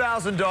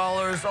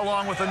 $5,000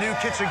 along with a new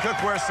kitchen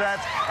cookware set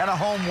and a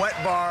home wet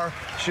bar.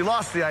 She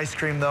lost the ice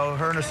cream, though.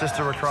 Her and her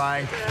sister were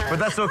crying. But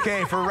that's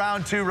okay. For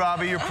round 2,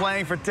 Robbie, you're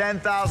playing for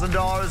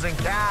 $10,000 in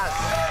cash.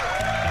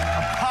 A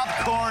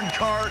popcorn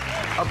cart,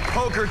 a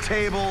poker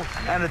table,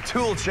 and a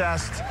tool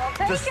chest.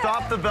 To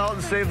stop the belt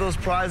and save those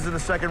prizes in the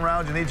second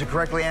round, you need to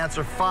correctly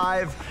answer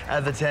 5 out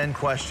of the 10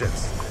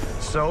 questions.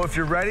 So if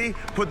you're ready,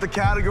 put the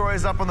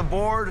categories up on the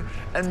board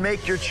and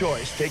make your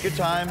choice. Take your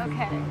time.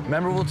 Okay.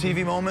 Memorable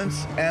TV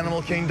moments,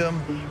 Animal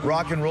Kingdom,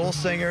 rock and roll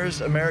singers,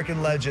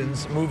 American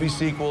legends, movie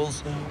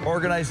sequels,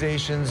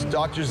 organizations,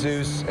 Dr.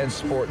 Zeus, and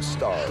sports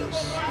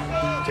stars.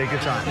 Take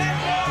your time.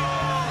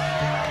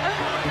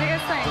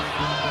 Biggest thing.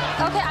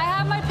 Okay, I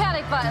have my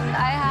panic button.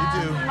 I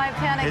have my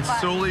panic It's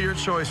button. solely your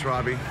choice,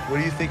 Robbie. What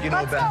do you think you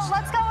know best?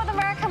 Let's go with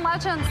American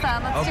Legends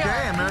then. Let's do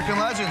Okay, it. American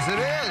Legends, it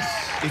is.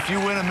 If you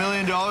win $1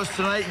 million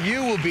tonight,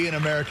 you will be an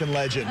American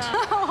legend.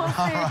 All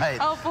right.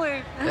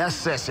 Hopefully.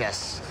 Yes, yes,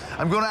 yes.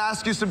 I'm going to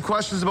ask you some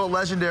questions about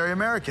legendary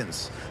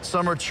Americans.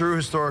 Some are true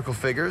historical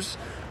figures.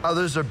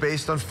 Others are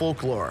based on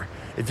folklore.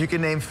 If you can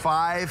name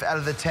 5 out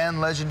of the 10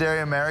 legendary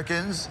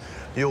Americans,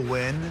 you'll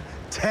win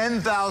 $10,000.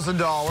 And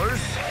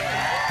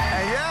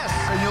yes,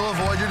 and you'll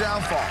avoid your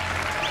downfall.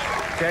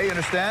 Okay, you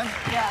understand?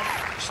 Yes.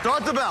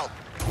 Start the belt.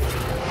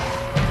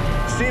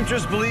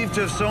 Seamstress believed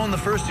to have sewn the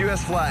first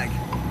U.S. flag.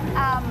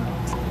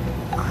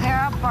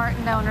 Clara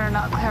Barton. No,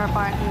 not Clara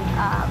Barton.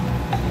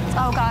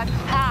 Oh, God.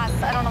 Pass.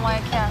 I don't know why I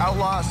can't.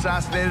 Outlaw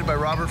assassinated by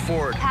Robert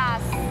Ford.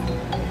 Pass.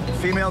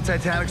 Female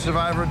Titanic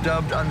survivor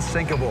dubbed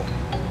unsinkable.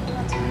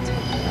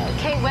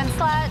 Kate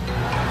Winslet.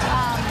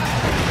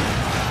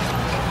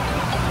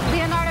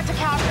 Leonardo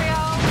DiCaprio.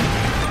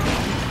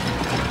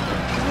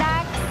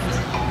 Next.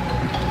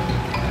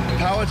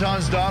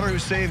 Powhatan's daughter who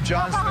saved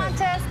John Smith.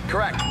 Pocahontas.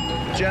 Correct.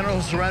 General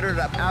who surrendered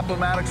at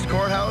Appomattox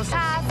Courthouse.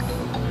 Pass.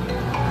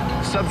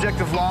 Subject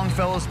of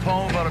Longfellow's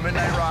poem about a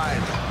midnight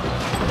ride.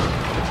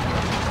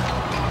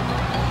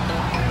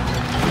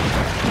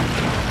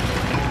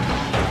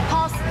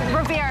 Paul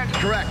Revere.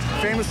 Correct.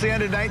 Famously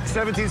ended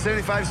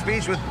 1775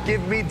 speech with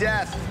 "Give me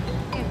death."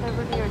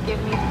 Revere,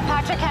 give me.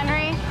 Patrick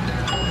Henry.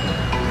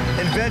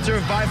 Inventor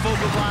of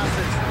bifocal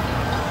glasses.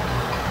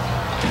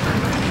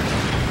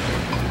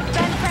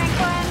 Ben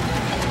Franklin.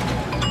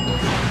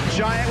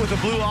 Giant with a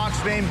blue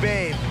ox named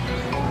Babe.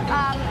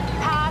 Pass.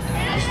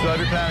 You still have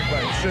your panic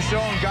button.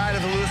 Shoshone, guide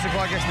of the Lewis and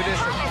Clark expedition.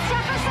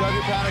 You still have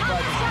your panic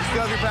button. You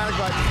still have your panic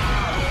button.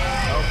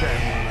 Okay.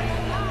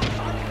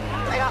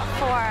 I got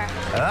 4.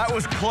 That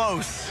was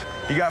close.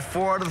 You got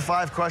 4 out of the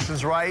 5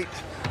 questions right,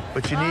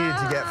 but you needed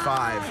to get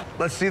 5.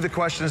 Let's see the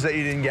questions that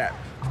you didn't get.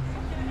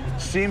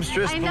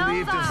 Seamstress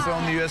believed to have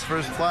sewn the U.S.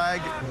 first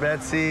flag.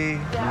 Betsy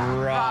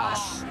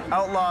Ross.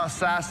 Outlaw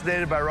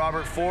assassinated by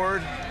Robert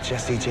Ford.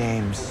 Jesse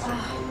James.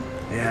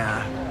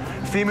 Yeah.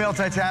 Female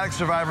Titanic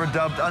survivor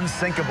dubbed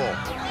unsinkable.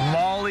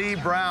 Molly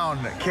Brown.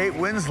 Kate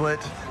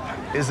Winslet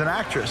is an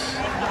actress.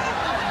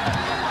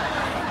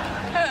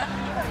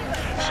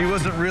 She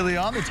wasn't really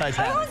on the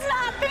Titanic. I was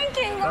not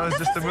thinking. That was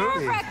just a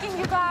movie. Nerve-wracking,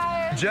 you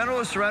guys. general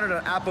who surrendered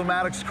at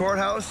Appomattox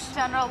Courthouse?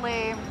 General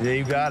Lee. Yeah,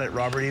 you got it.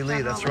 Robert E. Lee,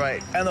 General that's Lee.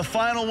 right. And the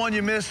final one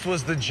you missed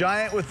was the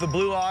giant with the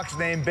blue ox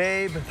named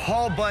Babe,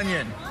 Paul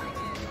Bunyan.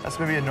 That's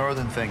maybe a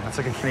northern thing. That's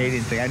like a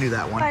Canadian thing. I knew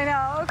that one. I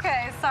know.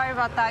 Okay, sorry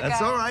about that,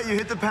 That's guys. all right. You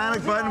hit the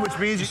panic button, which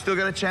means you still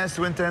got a chance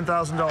to win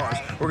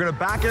 $10,000. We're going to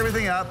back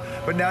everything up,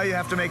 but now you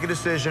have to make a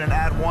decision and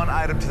add one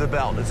item to the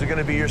belt. Is it going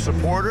to be your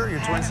supporter, your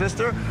twin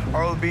sister,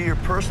 or will it be your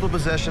personal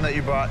possession that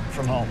you brought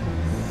from home?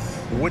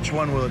 Which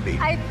one will it be?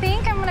 I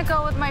think I'm gonna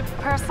go with my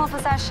personal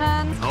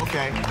possessions.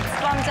 Okay.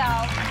 Bummed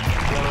out.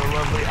 Got a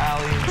lovely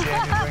Allie and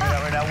Jamie bringing it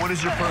up right now. What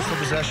is your personal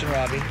possession,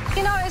 Robbie?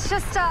 You know, it's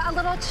just a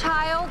little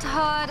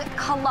childhood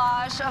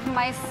collage of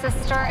my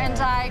sister and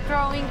I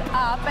growing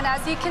up. And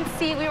as you can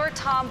see, we were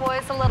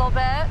tomboys a little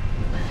bit.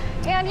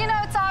 And you know,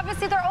 it's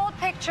obviously they're old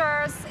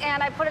pictures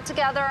and I put it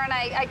together and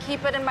I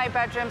keep it in my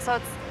bedroom. So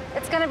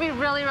it's gonna be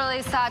really,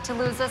 really sad to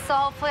lose this. So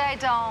hopefully I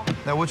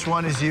don't. Now, which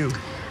one is you?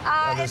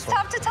 It's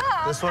tough to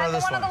tell. This one or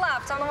this I'm the one on the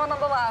left. I'm the one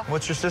on the left.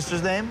 What's your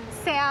sister's name?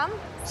 Sam.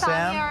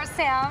 Sam? Here,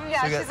 Sam.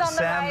 Yeah, So you she's got on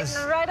the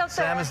right, right up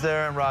there. Sam is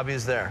there and Robbie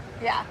is there.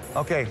 Yeah.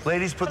 Okay,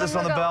 ladies, put this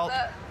on the belt.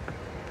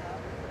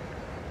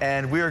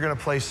 And we are going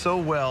to play so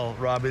well,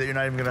 Robbie, that you're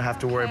not even going to have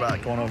to worry about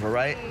it going over,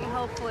 right?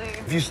 Hopefully.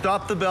 If you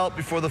stop the belt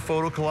before the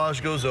photo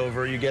collage goes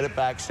over, you get it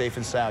back safe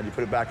and sound. You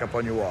put it back up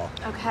on your wall.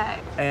 Okay.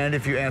 And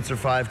if you answer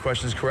 5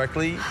 questions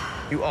correctly,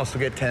 you also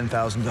get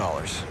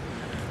 $10,000.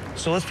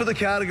 So let's put the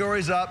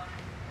categories up,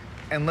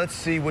 and let's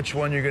see which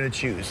one you're going to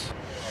choose.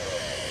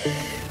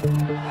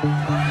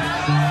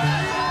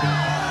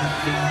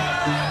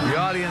 The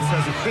audience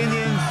has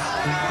opinions.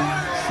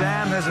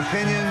 Sam has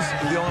opinions.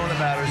 The only one that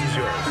matters is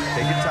yours.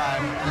 Take your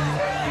time.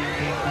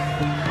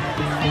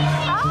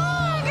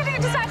 Oh, I'm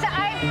getting distracted.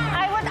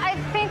 I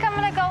think I'm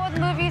gonna go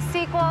with movie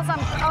sequels. I'm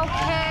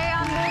okay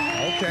on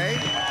movies. Okay.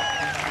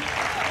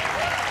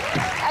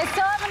 I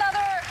still have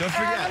another. Don't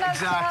forget,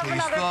 exactly.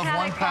 You still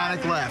have one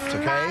panic left,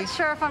 okay? I'm not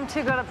sure if I'm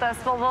too good at this,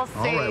 but we'll see.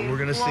 All right, we're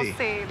gonna see. We'll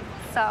see.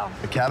 So.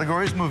 The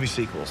category is movie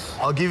sequels.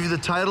 I'll give you the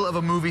title of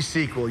a movie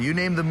sequel. You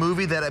name the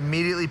movie that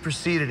immediately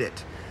preceded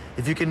it.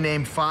 If you can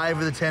name 5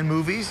 of the 10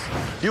 movies,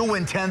 you'll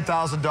win $10,000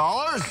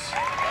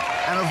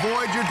 and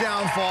avoid your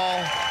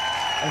downfall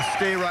and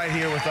stay right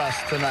here with us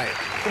tonight.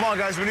 Come on,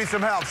 guys, we need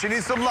some help. She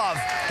needs some love.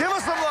 Give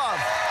us some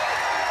love.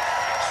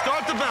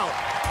 Start the belt.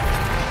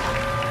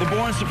 The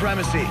Bourne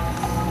Supremacy.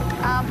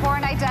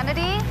 Bourne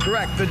Identity.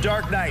 Correct. The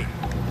Dark Knight.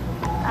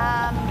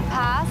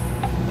 Pass.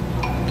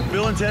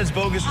 Bill and Ted's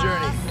Bogus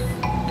Journey.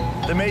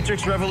 The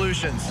Matrix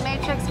Revolutions.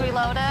 Matrix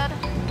Reloaded.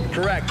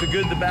 Correct. The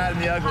Good, the Bad,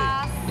 and the Ugly.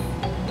 Pass.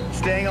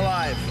 Staying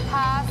Alive.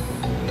 Pass.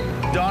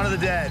 Dawn of the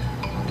Dead.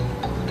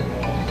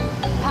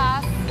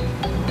 Pass.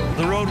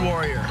 The Road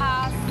Warrior.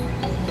 Pass.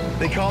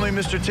 They Call Me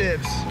Mr.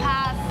 Tibbs.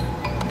 Pass.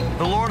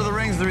 The Lord of the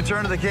Rings, The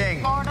Return of the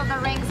King. Lord of the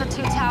Rings, The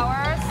Two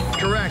Towers.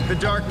 Correct. The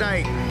Dark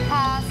Knight.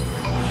 Pass.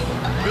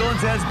 Bill and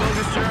Ted's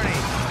Bogus Journey.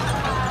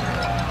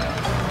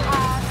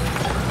 Pass.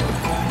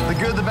 The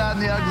Good, the Bad,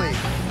 and the Ugly.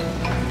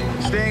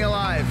 Staying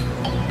Alive.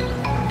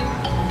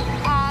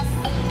 Pass.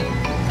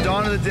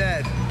 Dawn of the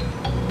Dead.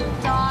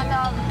 Dawn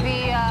of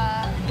the,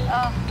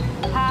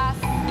 pass.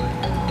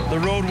 The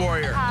Road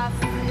Warrior. Pass.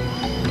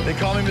 They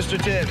Call Me Mr.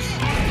 Tibbs.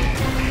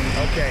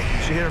 Okay,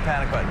 she hit her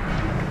panic button.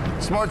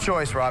 Smart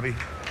choice, Robbie.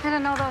 I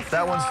didn't know those.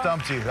 That one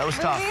stumped you. That was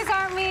tough. Movies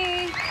aren't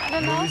me. I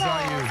didn't know Movies those.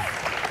 aren't you.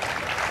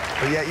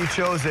 But yet you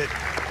chose it.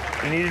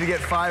 You needed to get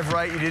 5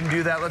 right. You didn't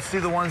do that. Let's see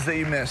the ones that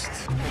you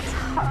missed.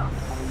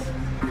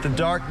 The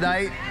Dark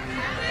Knight.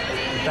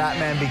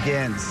 Batman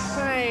Begins.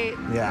 Right.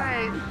 Yeah.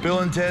 Right. Bill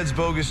and Ted's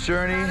Bogus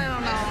Journey. I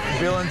don't know.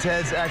 Bill and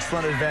Ted's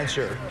Excellent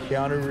Adventure.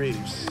 Keanu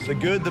Reeves. The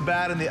Good, the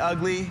Bad, and the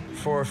Ugly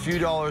for a few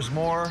dollars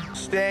more.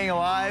 Staying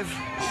Alive.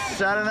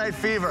 Saturday Night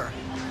Fever.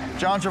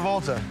 John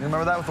Travolta. You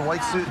remember that with the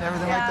white suit and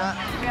everything like that?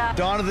 Yeah.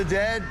 Dawn of the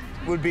Dead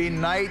would be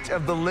Night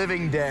of the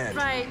Living Dead.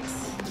 Right.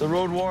 The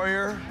Road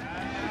Warrior.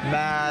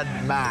 Mad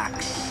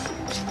Max.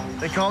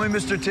 They Call Me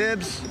Mr.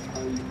 Tibbs.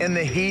 In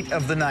the Heat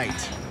of the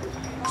Night.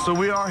 So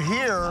we are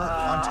here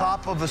on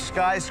top of a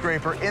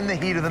skyscraper in the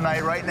heat of the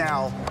night right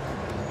now,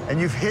 and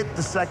you've hit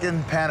the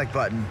second panic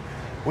button,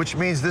 which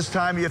means this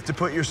time you have to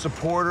put your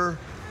supporter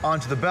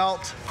onto the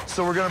belt.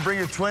 So we're gonna bring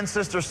your twin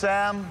sister,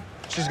 Sam.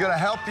 She's gonna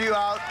help you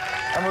out,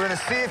 and we're gonna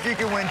see if you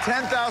can win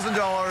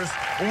 $10,000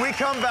 when we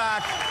come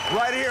back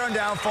right here on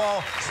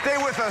Downfall. Stay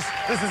with us,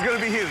 this is gonna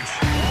be huge.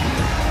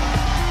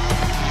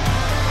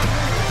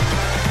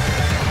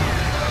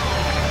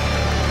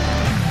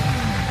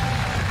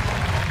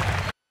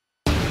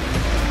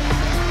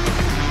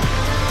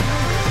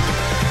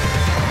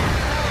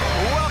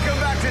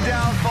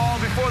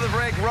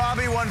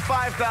 Robbie won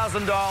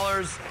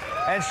 $5,000,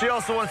 and she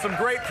also won some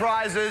great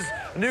prizes,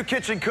 new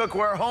kitchen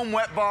cookware, home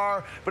wet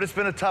bar, but it's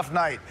been a tough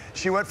night.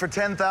 She went for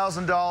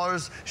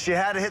 $10,000. She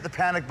had to hit the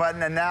panic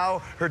button, and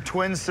now her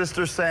twin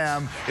sister,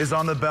 Sam, is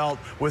on the belt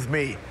with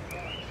me.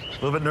 A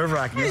little bit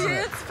nerve-wracking, isn't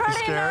it? It's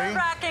pretty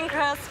nerve-wracking,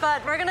 Chris,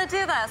 but we're going to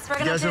do this. We're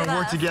going to do this. You guys going to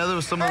work together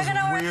with some of those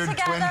weird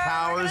twin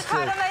powers?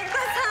 We're going to try to make this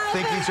happen.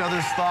 think each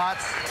other's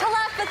thoughts?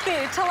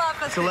 Telepathy.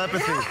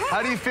 Telepathy.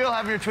 How do you feel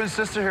having your twin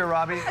sister here,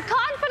 Robbie?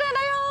 Confident,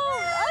 I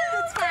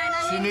hope. It's fine.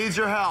 She needs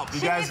your help.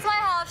 She needs my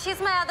help. She's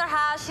my other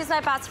half. She's my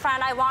best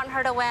friend. I want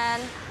her to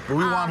win. But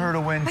we want her to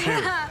win,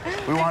 too.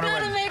 We want her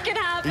to win. Make it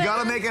happen. You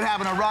gotta make it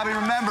happen. Now, Robbie,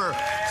 remember,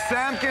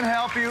 Sam can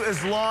help you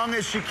as long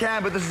as she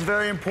can, but this is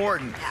very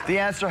important. The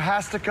answer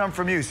has to come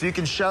from you. So you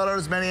can shout out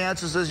as many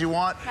answers as you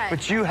want,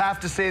 but you have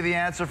to say the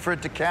answer for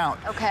it to count.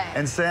 Okay.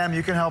 And Sam,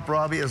 you can help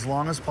Robbie as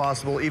long as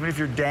possible, even if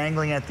you're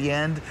dangling at the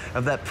end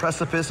of that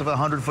precipice of a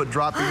 100-foot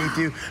drop beneath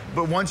you.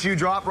 But once you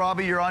drop,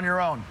 Robbie, you're on your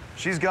own.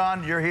 She's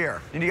gone, you're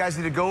here. And you guys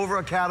need to go over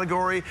a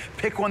category,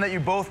 pick one that you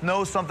both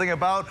know something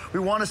about. We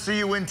want to see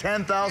you win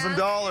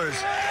 $10,000.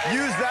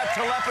 Use that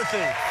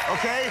telepathy,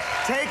 okay?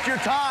 Take your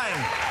time.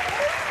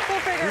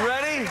 You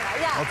ready?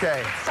 Yeah.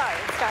 Okay. Start.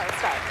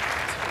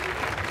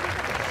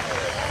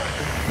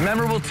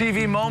 Memorable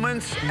TV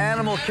moments,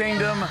 Animal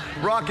Kingdom,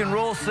 rock and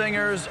roll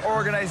singers,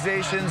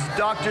 organizations,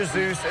 Dr.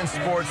 Zeus, and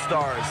sports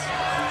stars.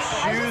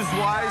 Choose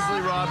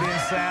wisely, Robbie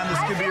and Sam. This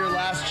could be your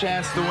last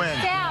chance to win.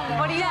 Sam,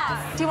 what do you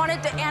think? Do you want to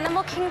do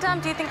Animal Kingdom?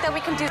 Do you think that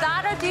we can do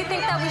that? Or do you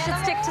think that we should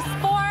stick to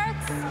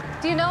sports?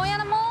 Do you know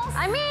animals?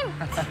 I mean,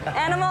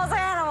 Animals are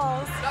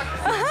animals.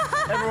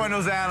 Everyone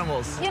knows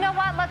animals. you know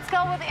what? Let's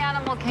go with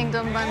Animal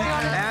Kingdom then.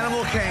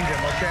 Animal Kingdom,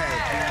 okay.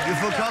 You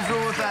feel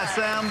comfortable with that,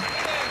 Sam?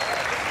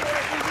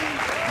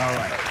 All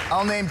right.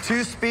 I'll name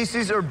 2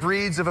 species or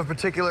breeds of a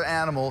particular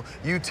animal.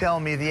 You tell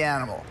me the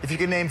animal. If you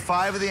can name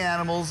 5 of the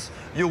animals,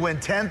 you'll win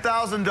 $10,000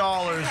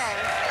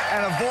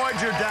 and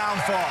avoid your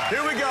downfall.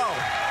 Here we go.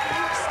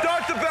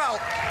 Start the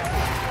belt.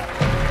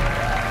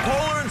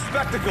 Polar and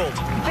spectacled.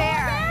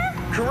 Bear.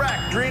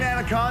 Correct. Green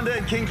anaconda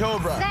and king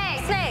cobra.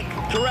 Snake.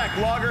 Correct.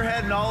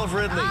 Loggerhead and olive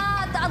ridley.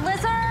 A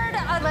lizard.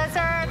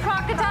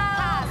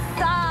 Crocodile.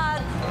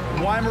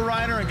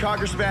 Weimaraner and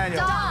cocker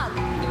spaniel. Dog.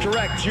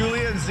 Correct.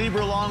 Julia and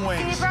zebra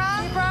longwings.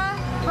 Zebra.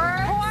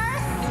 Bird.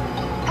 Horse.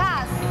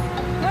 Pass.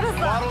 What is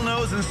that?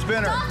 Bottlenose and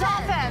spinner.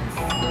 Dolphins.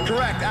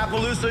 Correct.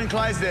 Appaloosa and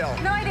Clydesdale.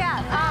 No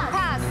idea.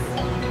 Pass.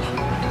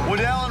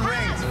 Waddell and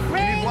ringed. You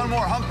need one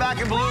more. Humpback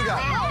and beluga.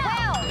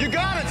 Whale. You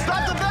got it.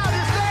 Stop the bell.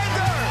 You stayed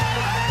there.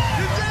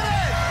 You did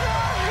it.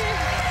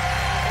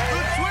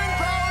 The twin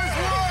powers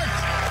worked.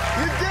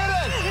 You did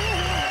it.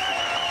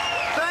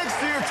 Thanks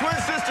to your twin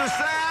sister,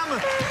 Sam.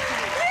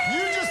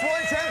 You just won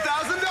 $10,000.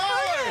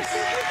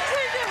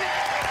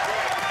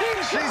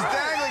 She's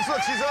dangling.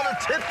 Look, she's on her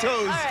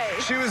tiptoes.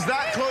 right. She was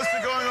that close to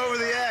going over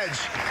the edge.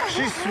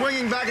 She's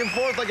swinging back and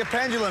forth like a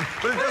pendulum,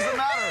 but it doesn't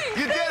matter.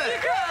 You did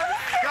it.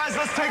 Guys,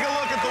 let's take a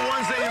look at the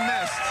ones that you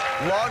missed.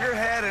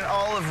 Loggerhead and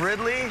olive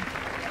ridley.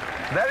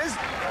 That is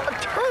a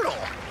turtle.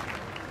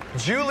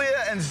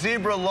 Julia and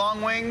zebra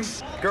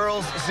longwings.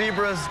 Girls,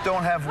 zebras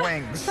don't have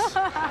wings,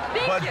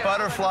 but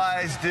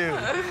butterflies do.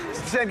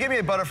 Sam, give me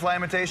a butterfly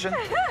imitation.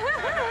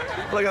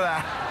 Look at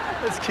that.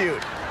 That's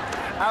cute.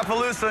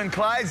 Appaloosa and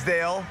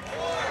Clydesdale.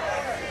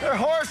 They're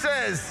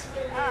horses.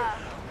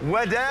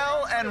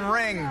 Waddell and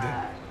ringed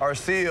are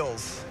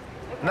seals.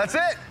 And that's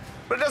it.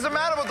 But it doesn't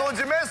matter about the ones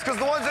you missed, because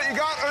the ones that you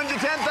got earned you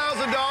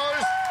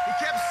 $10,000. You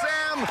kept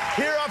Sam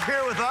up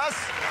here with us.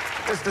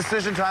 It's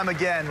decision time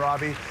again,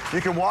 Robbie.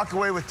 You can walk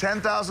away with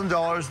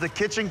 $10,000, the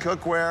kitchen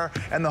cookware,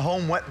 and the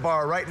home wet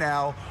bar right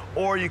now,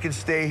 or you can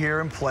stay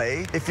here and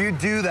play. If you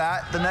do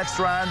that, the next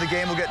round, the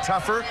game will get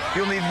tougher.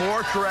 You'll need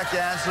more correct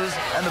answers,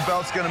 and the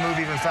belt's gonna move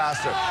even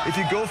faster. If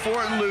you go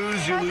for it and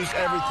lose, you lose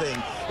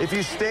everything. If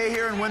you stay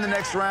here and win the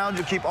next round,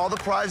 you'll keep all the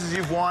prizes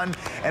you've won,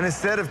 and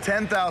instead of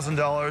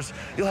 $10,000,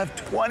 you'll have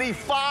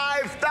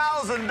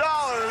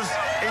 $25,000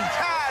 in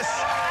cash.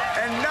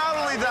 And not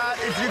only that,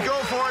 if you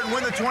go for it and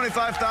win the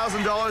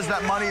 $25,000,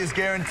 that money is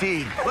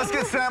guaranteed. Let's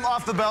get Sam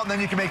off the belt, and then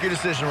you can make your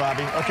decision,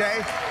 Robbie,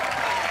 okay?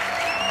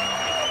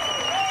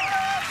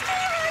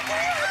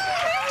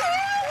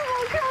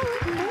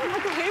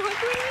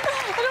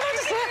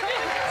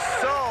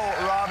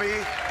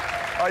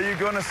 Are you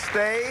going to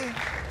stay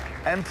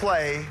and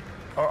play,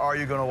 or are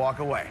you going to walk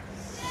away?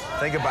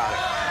 Think about it.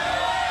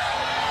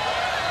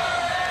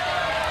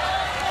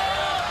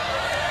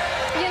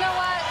 You know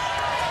what?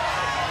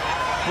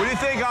 What do you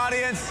think,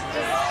 audience?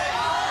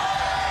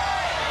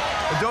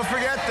 But don't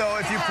forget, though,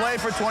 if you play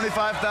for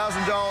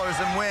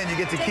 $25,000 and win, you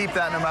get to keep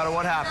that no matter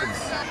what happens.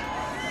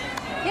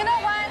 You know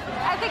what?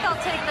 I think I'll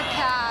take the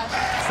cash.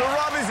 So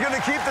Robbie's going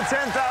to keep the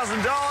 $10,000,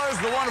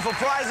 the wonderful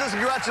prizes.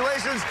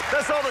 Congratulations.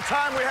 That's all the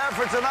time we have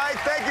for tonight.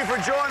 Thank you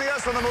for joining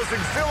us on the most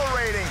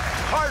exhilarating,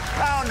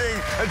 heart-pounding,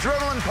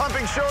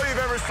 adrenaline-pumping show you've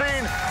ever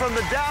seen from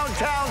the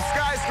downtown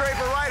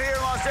skyscraper right here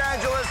in Los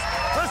Angeles.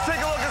 Let's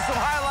take a look at some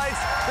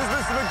highlights. There's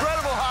been some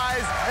incredible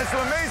highs and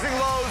some amazing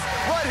lows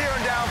right here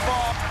in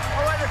Downfall.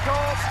 All right,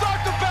 Nicole,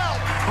 start the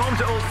belt. Home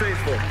to Old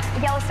Faithful.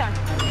 Yellowstone.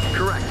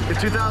 Correct. It's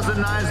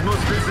 2009's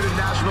most visited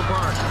national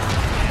park.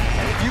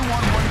 If you won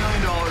 $1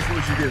 million, what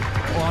would you do?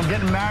 Well, I'm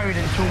getting married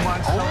in 2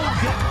 months. Oh,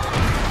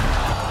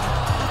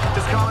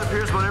 This comment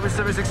appears about every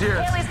 76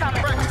 years. Haley's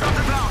comment. Correct. Stop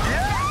the belt.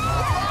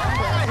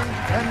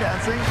 Yeah! And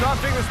dancing.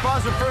 Stop being the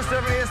sponsor of first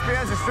ever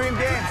ESPN's Extreme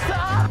Games.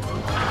 Stop.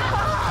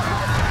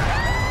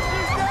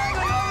 She's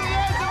dangling over the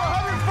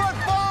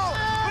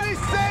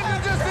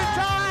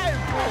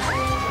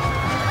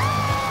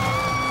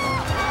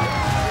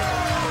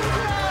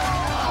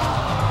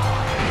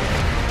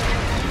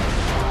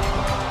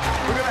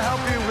We're going to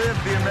help you live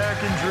the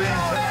American dream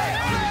tonight.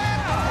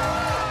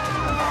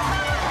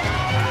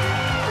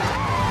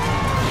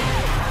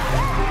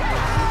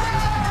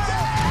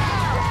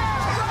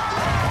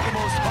 The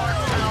most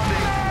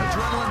heart-pounding,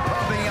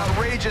 adrenaline-pumping,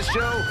 outrageous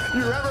show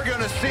you're ever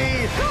going to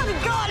see.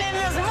 Good God, it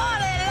is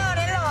Lordy,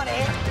 Lordy,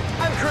 Lordy.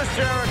 I'm Chris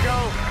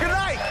Jericho. Good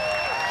night.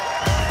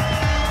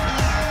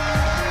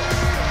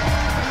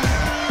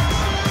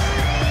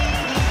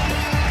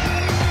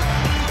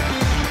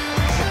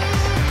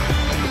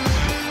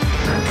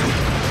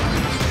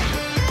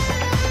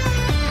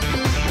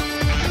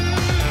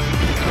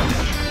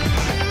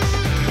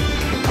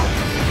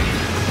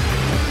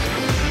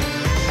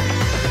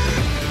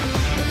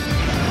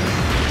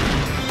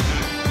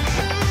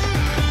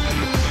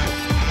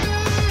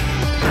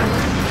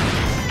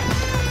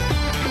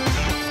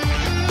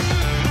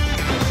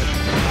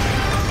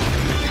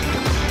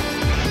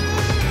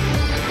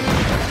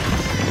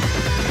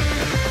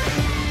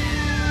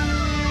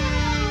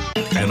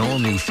 An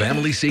all-new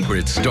Family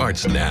Secret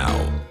starts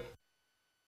now.